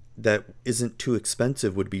that isn't too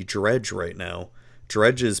expensive would be Dredge right now.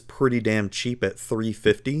 Dredge is pretty damn cheap at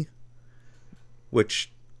 $350,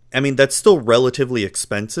 which, I mean, that's still relatively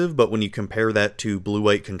expensive, but when you compare that to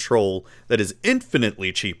blue-white control, that is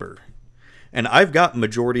infinitely cheaper. And I've got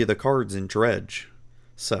majority of the cards in Dredge,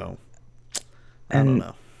 so I don't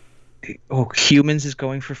know. Oh, Humans is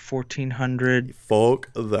going for $1,400. Fuck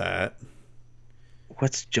that.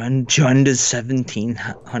 What's Jund is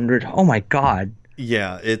 $1,700. Oh my god.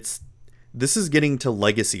 Yeah, this is getting to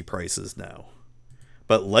Legacy prices now.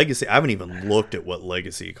 But Legacy, I haven't even looked at what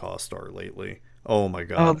Legacy costs are lately. Oh my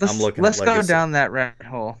god, I'm looking let's at Legacy. go down that rabbit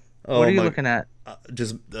hole. What are you looking at?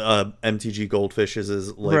 Just MTG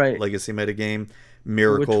Goldfish's Legacy metagame.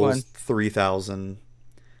 Miracles 3,000.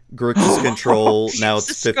 Grixis Control, now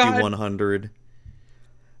it's 5,100.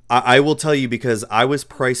 I will tell you, because I was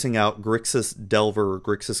pricing out Grixis Delver,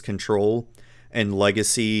 Grixis Control, and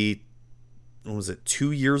Legacy, what was it,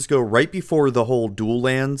 2 years ago, right before the whole dual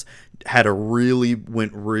lands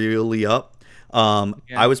went really up.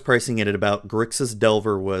 I was pricing it at about, Grixis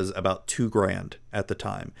Delver was about $2,000 at the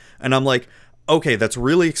time. And I'm like, okay, that's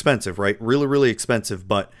really expensive, right? Really, really expensive.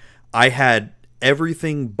 But I had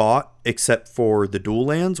everything bought except for the dual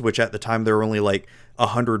lands, which at the time they were only like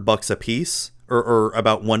 $100 a piece, or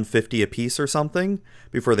about $150 a piece or something,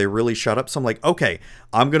 before they really shot up. So I'm like, okay,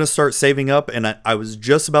 I'm gonna start saving up, and I was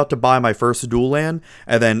just about to buy my first dual land,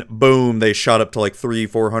 and then boom, they shot up to like $300,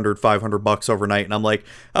 $400, $500 overnight, and I'm like,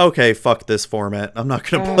 okay, fuck this format, I'm not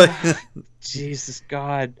gonna play. Jesus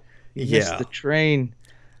God, you missed the train.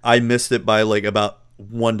 I missed it by like about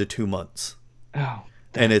 1 to 2 months. Oh.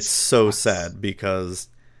 And it's so sad, because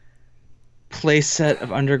playset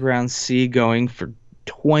of Underground Sea going for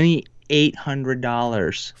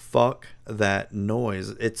 $2,800. Fuck that noise.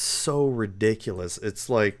 It's so ridiculous. It's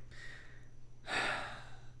like,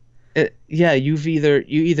 you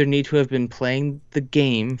either need to have been playing the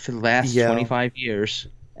game for the last 25 years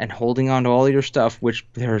and holding on to all your stuff, which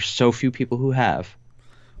there are so few people who have,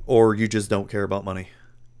 or you just don't care about money.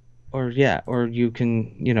 Or you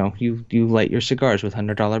can, you light your cigars with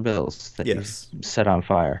 $100 bills that you set on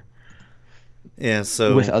fire. Yeah,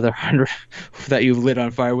 so with other that you've lit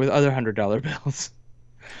on fire with other $100 bills.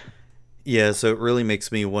 Yeah, so it really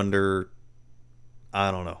makes me wonder. I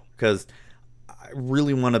don't know, because I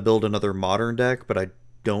really want to build another modern deck, but I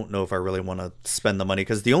don't know if I really want to spend the money,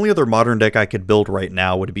 because the only other modern deck I could build right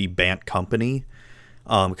now would be Bant Company,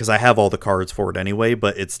 because I have all the cards for it anyway,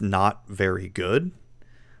 but it's not very good.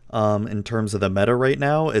 In terms of the meta right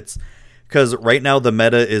now, it's because right now the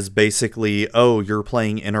meta is basically, oh, you're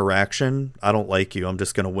playing Interaction, I don't like you, I'm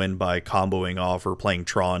just going to win by comboing off, or playing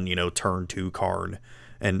Tron, turn 2 card,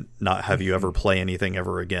 and not have you ever play anything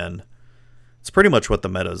ever again. It's pretty much what the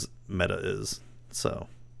meta is. So,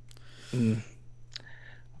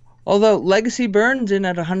 although Legacy burns in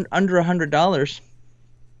at under $100.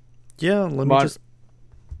 Yeah, let me just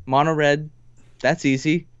mono red. That's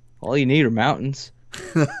easy. All you need are mountains.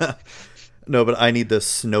 No, but I need the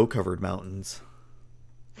snow-covered mountains.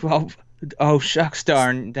 Well, oh shucks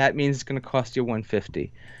darn, that means it's going to cost you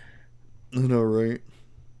 $150. I know, right?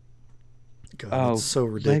 God, it's so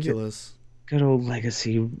ridiculous. Good old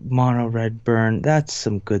Legacy mono red burn. That's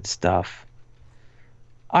some good stuff.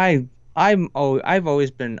 I've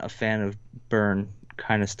always been a fan of burn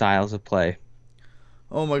kind of styles of play.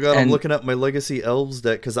 Oh my god, I'm looking at my Legacy Elves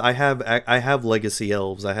deck, because I have Legacy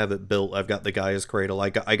Elves. I have it built. I've got the Gaia's Cradle. I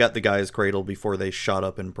got the Gaia's Cradle before they shot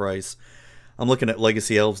up in price. I'm looking at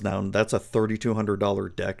Legacy Elves now, and that's a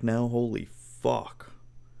 $3,200 deck now. Holy fuck.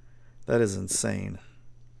 That is insane.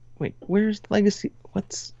 Wait, where's Legacy?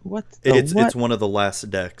 It's one of the last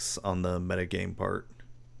decks on the metagame part.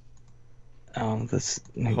 Oh, it's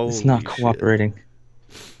not cooperating. Shit.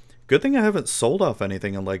 Good thing I haven't sold off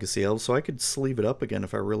anything on Legacy Elves, so I could sleeve it up again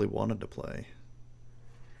if I really wanted to play.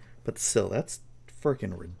 But still, that's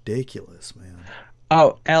freaking ridiculous, man.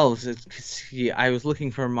 Oh, Elves. I was looking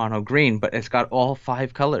for mono green, but it's got all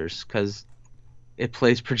 5 colors because it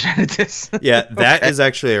plays Progenitus. Yeah, that is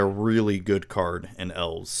actually a really good card in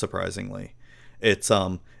Elves, surprisingly. It's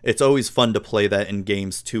always fun to play that in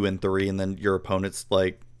games 2 and 3, and then your opponent's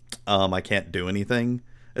like, I can't do anything,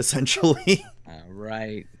 essentially.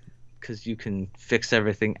 Right. Because you can fix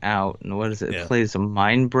everything out, and what is it? It plays a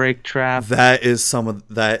Mind Break Trap. That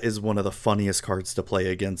is one of the funniest cards to play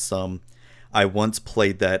against. I once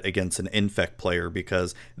played that against an Infect player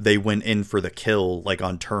because they went in for the kill like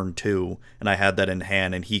on turn 2, and I had that in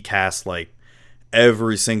hand, and he cast like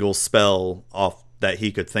every single spell off that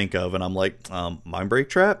he could think of, and I'm like, Mind Break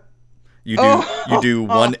Trap. You do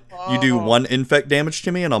one Infect damage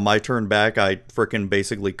to me, and on my turn back, I frickin'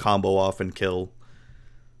 basically combo off and kill.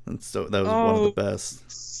 And so that was one of the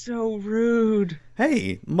best. So rude.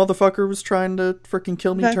 Hey, motherfucker was trying to freaking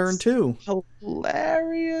kill me turn 2.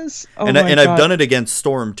 Hilarious. And I've done it against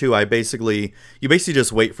Storm too. You basically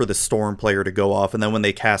just wait for the Storm player to go off, and then when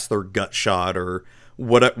they cast their gut shot or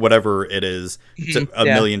whatever it is, a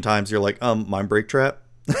million times, you're like, Mind Break Trap.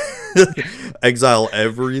 Exile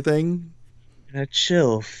everything. And a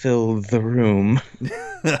chill filled the room.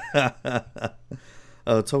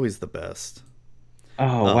 Oh, it's always the best.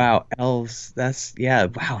 Oh wow, elves. That's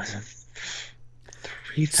wow. It's a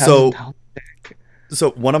So $3,000.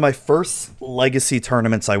 so one of my first Legacy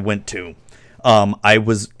tournaments I went to, I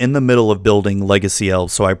was in the middle of building Legacy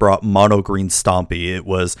Elves, so I brought Mono Green Stompy. It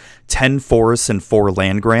was 10 forests and 4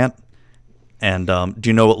 land grant. And do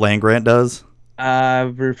you know what land grant does?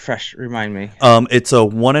 Remind me. It's a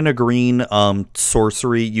 1 and a green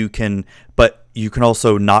sorcery. But you can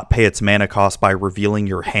also not pay its mana cost by revealing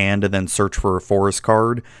your hand and then search for a forest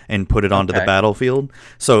card and put it onto the battlefield.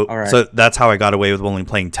 So that's how I got away with only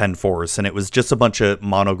playing 10 forests, and it was just a bunch of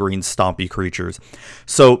mono green stompy creatures.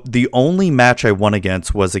 So the only match I won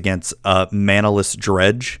against was against Manaless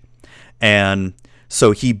Dredge, and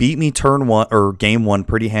so he beat me game 1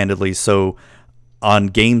 pretty handedly. So on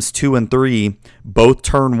games 2 and 3, both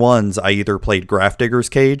turn 1s, I either played Grafdigger's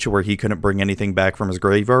Cage, where he couldn't bring anything back from his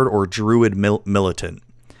graveyard, or Druid Militant.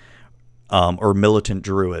 Or Militant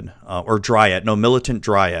Druid. Or Dryad. No, Militant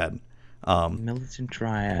Dryad. Militant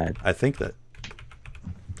Dryad. I think that...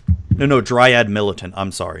 No, Dryad Militant.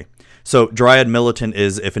 I'm sorry. So, Dryad Militant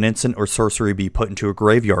is if an instant or sorcery be put into a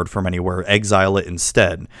graveyard from anywhere, exile it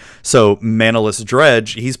instead. So, Manaless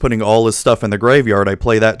Dredge, he's putting all his stuff in the graveyard. I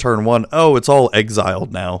play that turn 1. Oh, it's all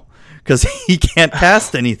exiled now. Because he can't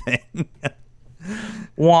cast anything.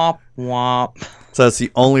 Womp, womp. So, that's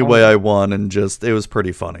the only way I won, and it was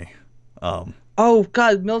pretty funny. Oh,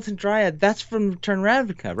 God, Militant Dryad. That's from Return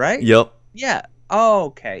Ravnica, right? Yep. Yeah. Oh,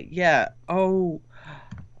 okay. Yeah.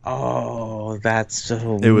 Oh, that's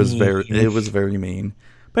so It was very mean.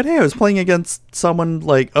 But hey, I was playing against someone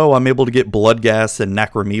like, I'm able to get Bloodghast and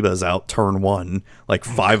Necromoebas out turn 1, like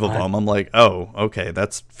 5 of them. I'm like, oh, okay,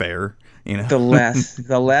 that's fair. You know, the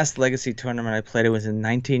last Legacy tournament I played, it was in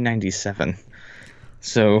 1997.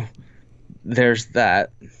 So there's that.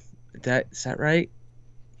 Is that right?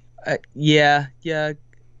 Yeah,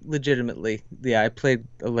 legitimately. Yeah, I played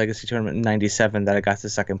a Legacy tournament in 97 that I got to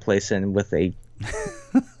second place in with a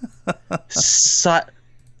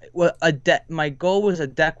my goal was a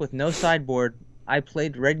deck with no sideboard. I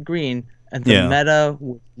played red green, and the meta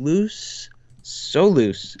was loose, so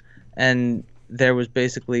loose. And there was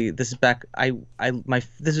basically this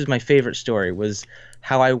is my favorite story, was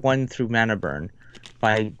how I won through mana burn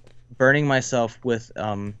by burning myself with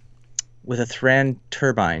a Thran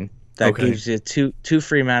Turbine that gives you two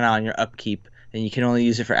free mana on your upkeep, and you can only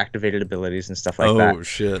use it for activated abilities and stuff like that. Oh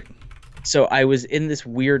shit. So I was in this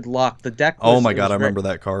weird lock. The deck I remember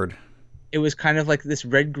that card. It was kind of like this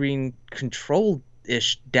red-green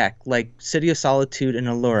control-ish deck, like City of Solitude and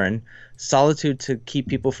Aluren. Solitude to keep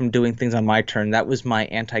people from doing things on my turn. That was my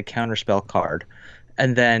anti-counterspell card.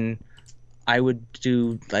 And then I would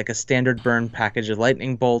do like a standard burn package of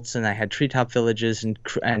lightning bolts, and I had treetop villages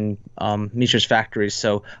and Mishra's factories,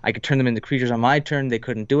 so I could turn them into creatures on my turn. They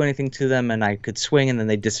couldn't do anything to them, and I could swing, and then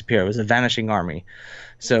they'd disappear. It was a vanishing army.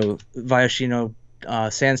 So Viashino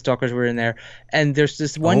Sandstalkers were in there, and there's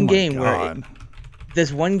this one game where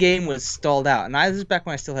this one game was stalled out, and this is back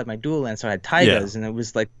when I still had my dual land, so I had Taigas, and it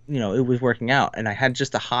was like, it was working out, and I had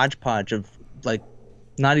just a hodgepodge of like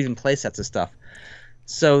not even play sets of stuff.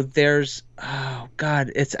 So there's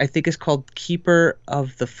I think it's called Keeper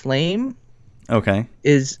of the Flame. Okay.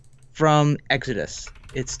 Is from Exodus.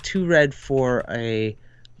 It's 2 red for a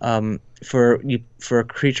for a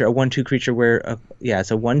creature, a 1/2 creature where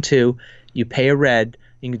it's a 1/2. You pay a red,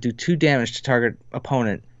 you can do 2 damage to target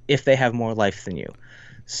opponent if they have more life than you.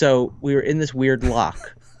 So we were in this weird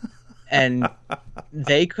lock, and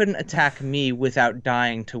they couldn't attack me without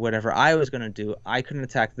dying to whatever I was going to do. I couldn't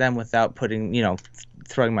attack them without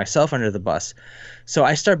throwing myself under the bus. So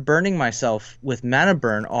I start burning myself with mana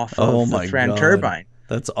burn off of the Thran Turbine.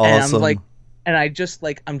 That's awesome. And I'm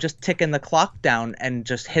just ticking the clock down and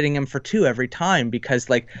just hitting him for 2 every time, because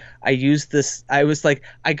I used this. I was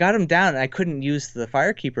I got him down, and I couldn't use the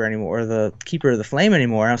Firekeeper anymore, or the Keeper of the Flame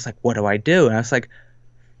anymore. And I was like, what do I do? And I was like,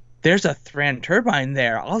 there's a Thran Turbine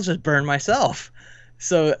there. I'll just burn myself.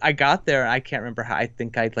 So I got there, and I can't remember how. I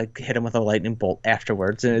think I hit him with a lightning bolt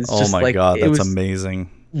afterwards, and it's just God, that's amazing.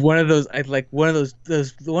 One of those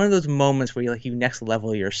moments where you next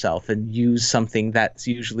level yourself and use something that's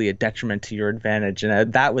usually a detriment to your advantage,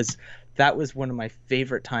 and that was one of my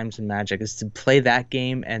favorite times in Magic, is to play that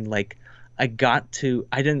game. And I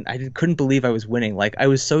couldn't believe I was winning. I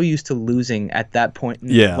was so used to losing at that point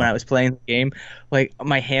when I was playing the game.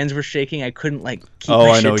 My hands were shaking. I couldn't keep my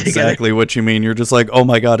I shit know together. Exactly what you mean. You're just like, oh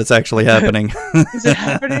my God, it's actually happening. Is it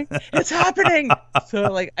happening? It's happening.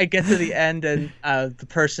 So I get to the end, and the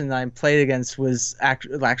person I played against was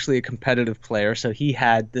actually a competitive player. So he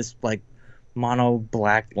had this mono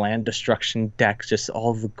black land destruction deck, just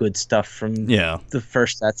all the good stuff from the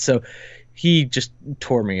first set. So he just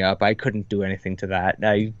tore me up. I couldn't do anything to that.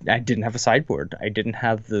 I didn't have a sideboard. I didn't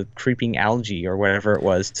have the creeping algae or whatever it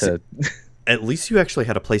was to. At least you actually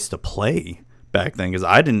had a place to play back then, because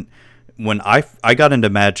I didn't. When I got into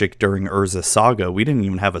Magic during Urza Saga, we didn't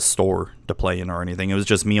even have a store to play in or anything. It was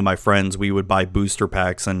just me and my friends. We would buy booster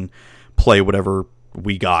packs and play whatever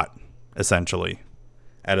we got, essentially,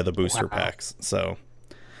 out of the booster packs. So,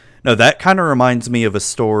 no, that kind of reminds me of a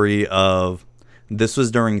story of. This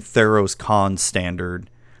was during Theros Con Standard.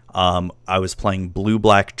 I was playing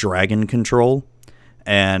Blue-Black Dragon Control,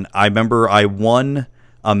 and I remember I won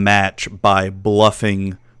a match by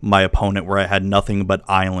bluffing my opponent where I had nothing but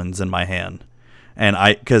islands in my hand. And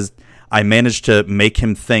because I managed to make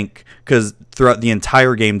him think, because throughout the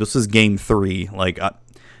entire game, this was game 3,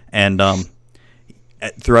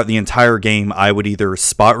 throughout the entire game, I would either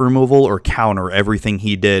spot removal or counter everything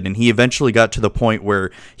he did. And he eventually got to the point where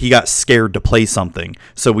he got scared to play something.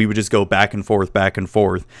 So we would just go back and forth, back and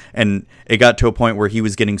forth. And it got to a point where he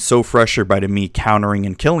was getting so frustrated by me countering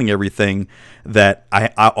and killing everything that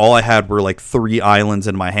all I had were like 3 islands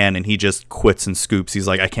in my hand, and he just quits and scoops. He's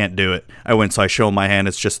like, I can't do it. So I show him my hand.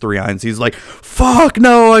 It's just 3 islands. He's like, fuck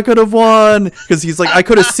no, I could have won. Because he's like, I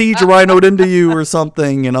could have siege rhinoed into you or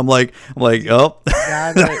something. And I'm like, oh.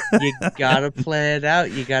 You gotta play it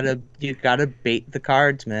out. You gotta bait the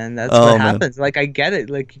cards, man. That's what happens. Like, I get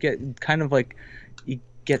it. Like, you get kind of like you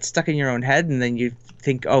get stuck in your own head, and then you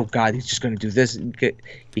think, oh god, he's just gonna do this.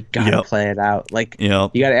 You gotta play it out. Like, you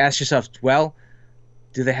gotta ask yourself, well,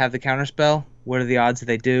 do they have the counter spell? What are the odds that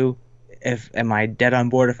they do? Am I dead on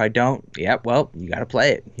board if I don't? Yep. Well, you gotta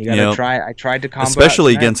play it. You gotta try. I tried to combo,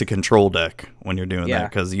 especially against a control deck when you're doing that,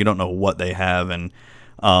 because you don't know what they have. And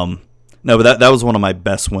no, but that was one of my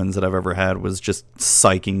best wins that I've ever had, was just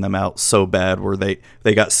psyching them out so bad where they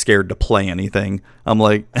got scared to play anything. I'm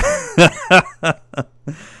like,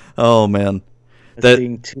 oh man,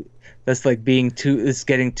 that's like getting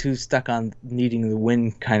too stuck on needing the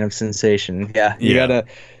win kind of sensation. Yeah, you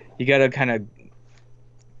gotta kind of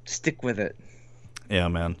stick with it. Yeah,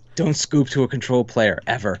 man. Don't scoop to a control player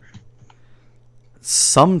ever.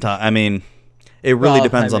 Sometimes, I mean. It really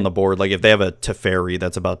depends on the board. Like, if they have a Teferi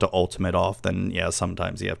that's about to ultimate off, then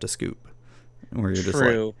sometimes you have to scoop. Where you're just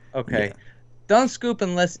like, okay. Yeah. Don't scoop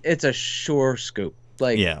unless it's a sure scoop.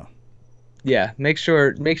 Like, yeah. Make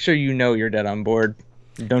sure you know you're dead on board.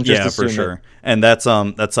 Don't just assume for sure. And that's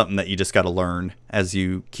something that you just got to learn as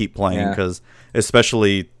you keep playing, because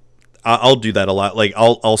especially I'll do that a lot. Like,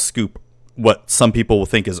 I'll scoop what some people will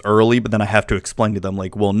think is early, but then I have to explain to them,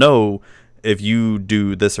 like, well, no. If you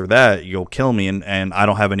do this or that, you'll kill me, and I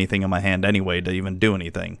don't have anything in my hand anyway to even do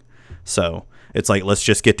anything. So it's like, let's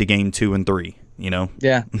just get to game 2 and 3,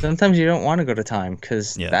 Yeah, sometimes you don't want to go to time,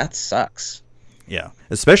 because that sucks. Yeah,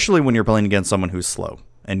 especially when you're playing against someone who's slow,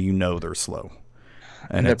 and they're slow.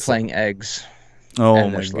 And they're playing eggs. Oh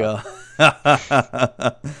my god.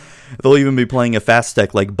 They'll even be playing a fast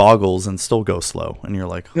deck like Boggles and still go slow, and you're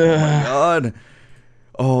like, oh my god.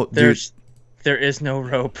 Oh, there is no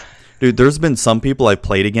rope. Dude, there's been some people I've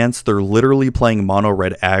played against, they're literally playing mono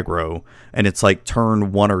red aggro, and it's like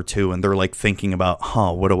turn 1 or 2, and they're like thinking about,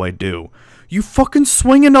 what do I do? You fucking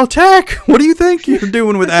swing and attack! What do you think you're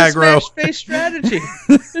doing with aggro? It's a smash-based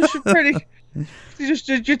strategy.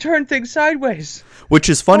 You turn things sideways. Which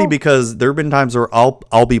is funny because there have been times where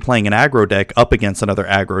I'll be playing an aggro deck up against another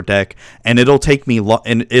aggro deck, and it'll take me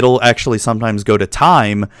and it'll actually sometimes go to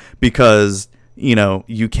time, because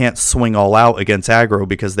you can't swing all out against aggro,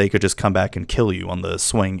 because they could just come back and kill you on the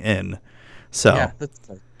swing in. So yeah, that's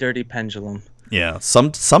a dirty pendulum. Yeah,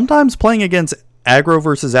 sometimes playing against aggro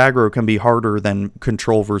versus aggro can be harder than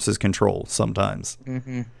control versus control sometimes.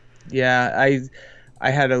 Mm-hmm. Yeah, I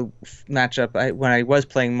had a matchup when I was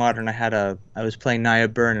playing Modern. I was playing Naya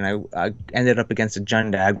Burn, and I ended up against a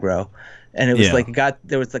Jund aggro. And it was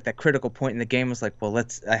there was like that critical point in the game. Was like, well,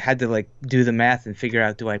 I had to like do the math and figure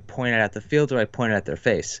out, do I point it at the field or do I point it at their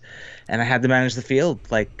face? And I had to manage the field.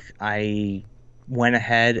 Like, I went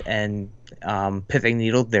ahead and pithing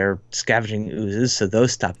needled their scavenging oozes, so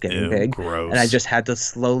those stopped getting big. Gross. And I just had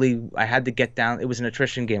to I had to get down. It was an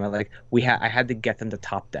attrition game. I had to get them to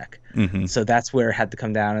top deck. Mm-hmm. So that's where it had to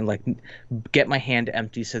come down and like get my hand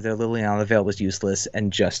empty, so their Liliana Veil was useless,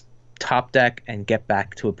 and just top deck and get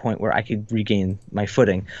back to a point where I could regain my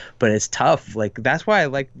footing. But it's tough. Like, that's why I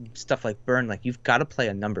like stuff like Burn. Like, you've got to play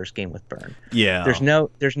a numbers game with Burn. Yeah.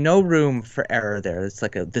 There's no room for error there. It's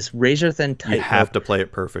like this razor thin tight. You have to play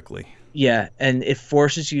it perfectly. Yeah, and it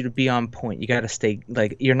forces you to be on point. You got to stay,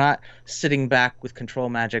 like, you're not sitting back with control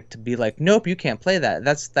magic to be like, nope, you can't play that.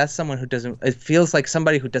 That's someone who doesn't. It feels like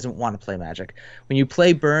somebody who doesn't want to play Magic. When you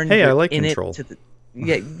play Burn, hey, I like control.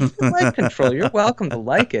 Yeah, you can like Control. You're welcome to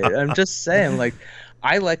like it. I'm just saying, like,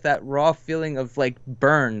 I like that raw feeling of like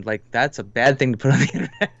burn. Like that's a bad thing to put on the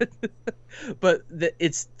internet. But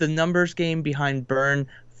it's the numbers game behind burn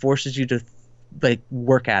forces you to like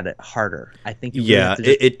work at it harder. I think you really have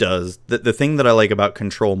to it does. The thing that I like about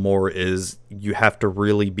Control more is you have to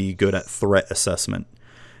really be good at threat assessment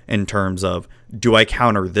in terms of, do I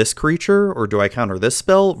counter this creature or do I counter this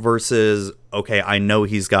spell versus, okay, I know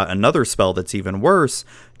he's got another spell that's even worse,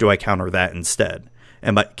 do I counter that instead?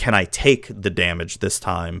 And but can I take the damage this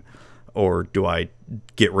time, or do I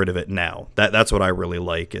get rid of it now? That's what I really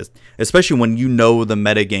like, is especially when you know the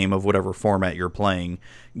metagame of whatever format you're playing,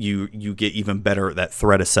 you get even better at that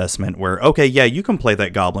threat assessment where, okay, yeah, you can play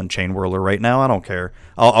that Goblin Chain Whirler right now, I don't care.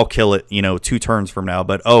 I'll kill it, 2 turns from now,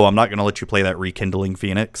 but I'm not going to let you play that Rekindling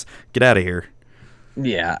Phoenix. Get out of here.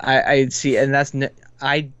 Yeah, I see, and that's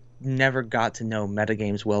I never got to know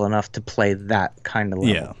metagames well enough to play that kind of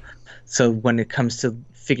level. Yeah. So when it comes to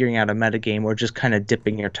figuring out a metagame or just kind of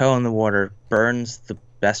dipping your toe in the water, Burn's the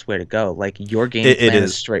best way to go. Like your game plan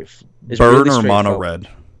is straight. Burn or mono red.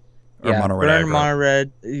 Yeah, Burn or mono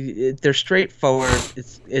red. They're straightforward.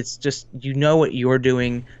 It's just what you're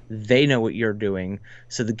doing. They know what you're doing.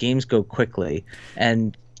 So the games go quickly.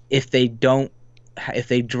 And if they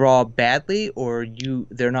draw badly or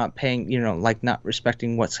they're not paying, like not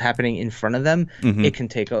respecting what's happening in front of them, it can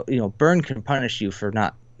take. Burn can punish you for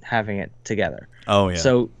not having it together. Oh yeah.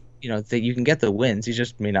 So that you can get the wins, you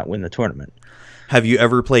just may not win the tournament. Have you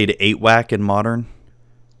ever played 8-Whack in Modern?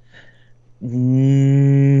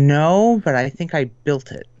 No, but I think I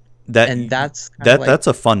built it. That's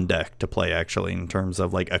a fun deck to play, actually, in terms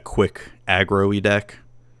of like a quick aggro-y deck.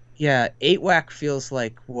 Yeah, 8-Whack feels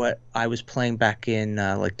like what I was playing back in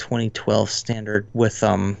like 2012 Standard with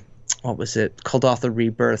what was it? Kuldotha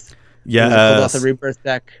Rebirth. Yeah, the Rebirth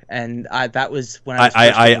deck, and that was when I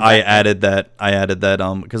added that. I added that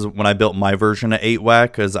because when I built my version of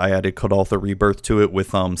 8-Whack, because I added Kuldotha Rebirth to it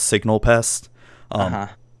with Signal Pest.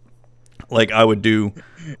 Like I would do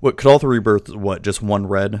what Kuldotha Rebirth is, what, just 1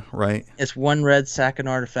 red, right? It's 1 red, sack an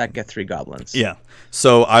artifact, get 3 goblins. Yeah.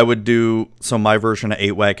 So I would my version of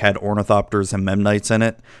 8-Whack had Ornithopters and Memnites in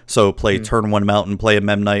it. So play turn 1 Mountain, play a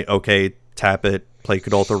Memnite, okay, tap it, play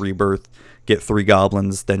Kuldotha Rebirth, get 3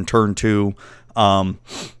 goblins, then turn 2,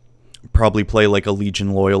 probably play like a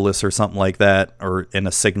Legion Loyalist or something like that, or in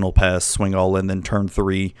a Signal Pest, swing all in, then turn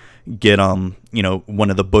 3, get one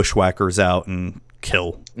of the Bushwhackers out and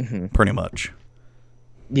kill, pretty much.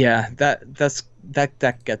 Yeah, that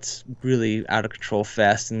deck gets really out of control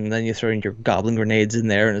fast, and then you throw in your Goblin Grenades in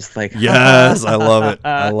there, and it's like, yes, I love it.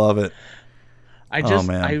 I love it.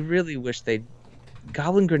 I really wish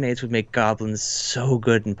Goblin Grenades would make goblins so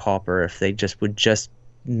good in Pauper if they would just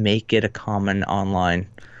make it a common online.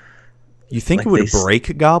 You think it would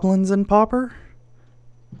break goblins in Pauper?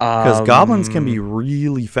 Because goblins can be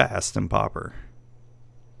really fast in Pauper.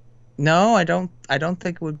 No, I don't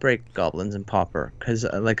think it would break goblins in Pauper, because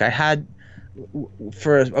I had,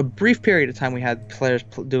 for a brief period of time, we had players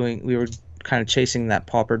we were kind of chasing that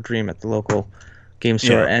Pauper dream at the local game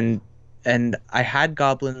store, and I had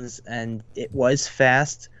goblins, and it was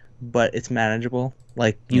fast, but it's manageable.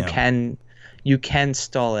 Like you can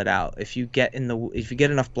stall it out if you get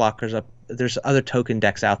enough blockers up. There's other token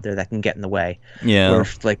decks out there that can get in the way. Yeah. Or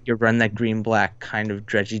if, you run that green-black kind of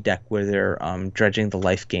dredgy deck where they're dredging the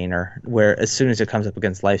life gainer, where as soon as it comes up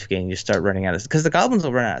against life gain, you start running out of, because the goblins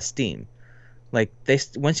will run out of steam. Like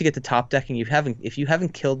once you get to top decking, if you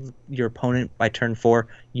haven't killed your opponent by turn 4,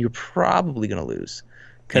 you're probably gonna lose.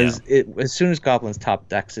 Because as soon as goblins top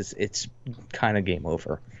decks, it's kind of game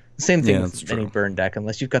over. Same thing with any burn deck,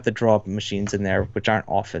 unless you've got the draw machines in there, which aren't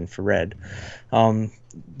often for red.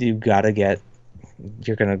 You're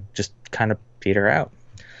gonna just kind of peter out.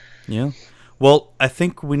 Yeah. Well, I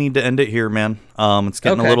think we need to end it here, man. It's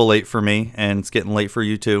getting a little late for me, and it's getting late for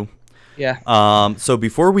you too. Yeah. So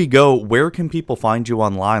before we go, where can people find you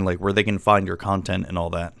online? Like where they can find your content and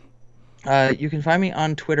all that? You can find me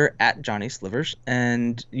on Twitter at Johnny Slivers,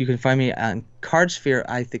 and you can find me on Cardsphere.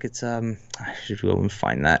 I think it's I should go and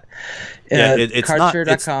find that. It's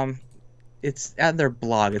Cardsphere.com. It's at their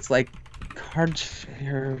blog. It's like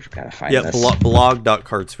Cardsphere. Gotta find this.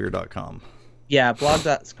 blog.cardsphere.com. Yeah,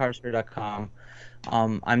 blog.cardsphere.com.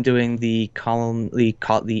 I'm doing the column, the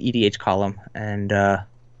EDH column, and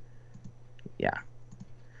yeah.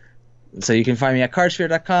 So you can find me at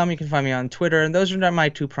cardsphere.com. You can find me on Twitter, and those are my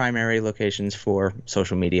 2 primary locations for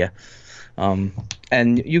social media. And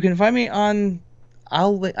you can find me on.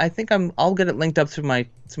 I'll get it linked up to my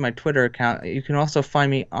Twitter account. You can also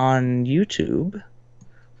find me on YouTube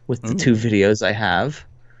with the 2 videos I have.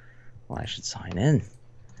 Well, I should sign in.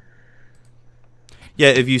 Yeah,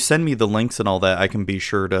 if you send me the links and all that, I can be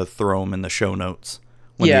sure to throw them in the show notes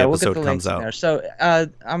when the episode we'll get the comes links out. In there. So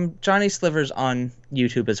I'm Johnny Slivers on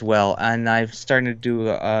YouTube as well, and I've started to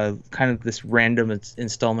do kind of this random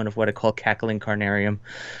installment of what I call Cackling Carnarium,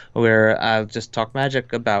 where I'll just talk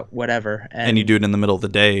Magic about whatever. And you do it in the middle of the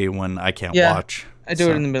day when I can't watch. I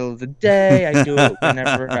do it in the middle of the day. I do it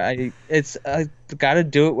whenever I got to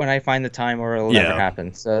do it when I find the time, or it'll never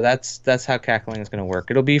happen. So that's how cackling is going to work.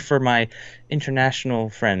 It'll be for my international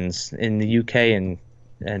friends in the UK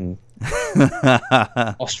and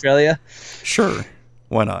Australia. Sure,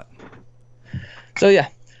 why not? So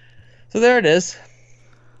there it is.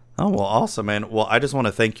 Oh well, awesome, man. Well, I just want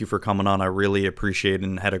to thank you for coming on. I really appreciate it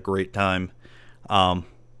and had a great time.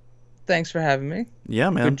 Thanks for having me. Yeah,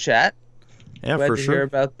 man. Good chat. Yeah, Glad for to sure. hear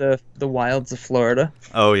about the wilds of Florida.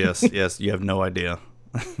 Oh, yes. You have no idea.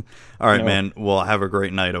 All right, man. Well, have a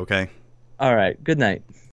great night, okay? All right. Good night.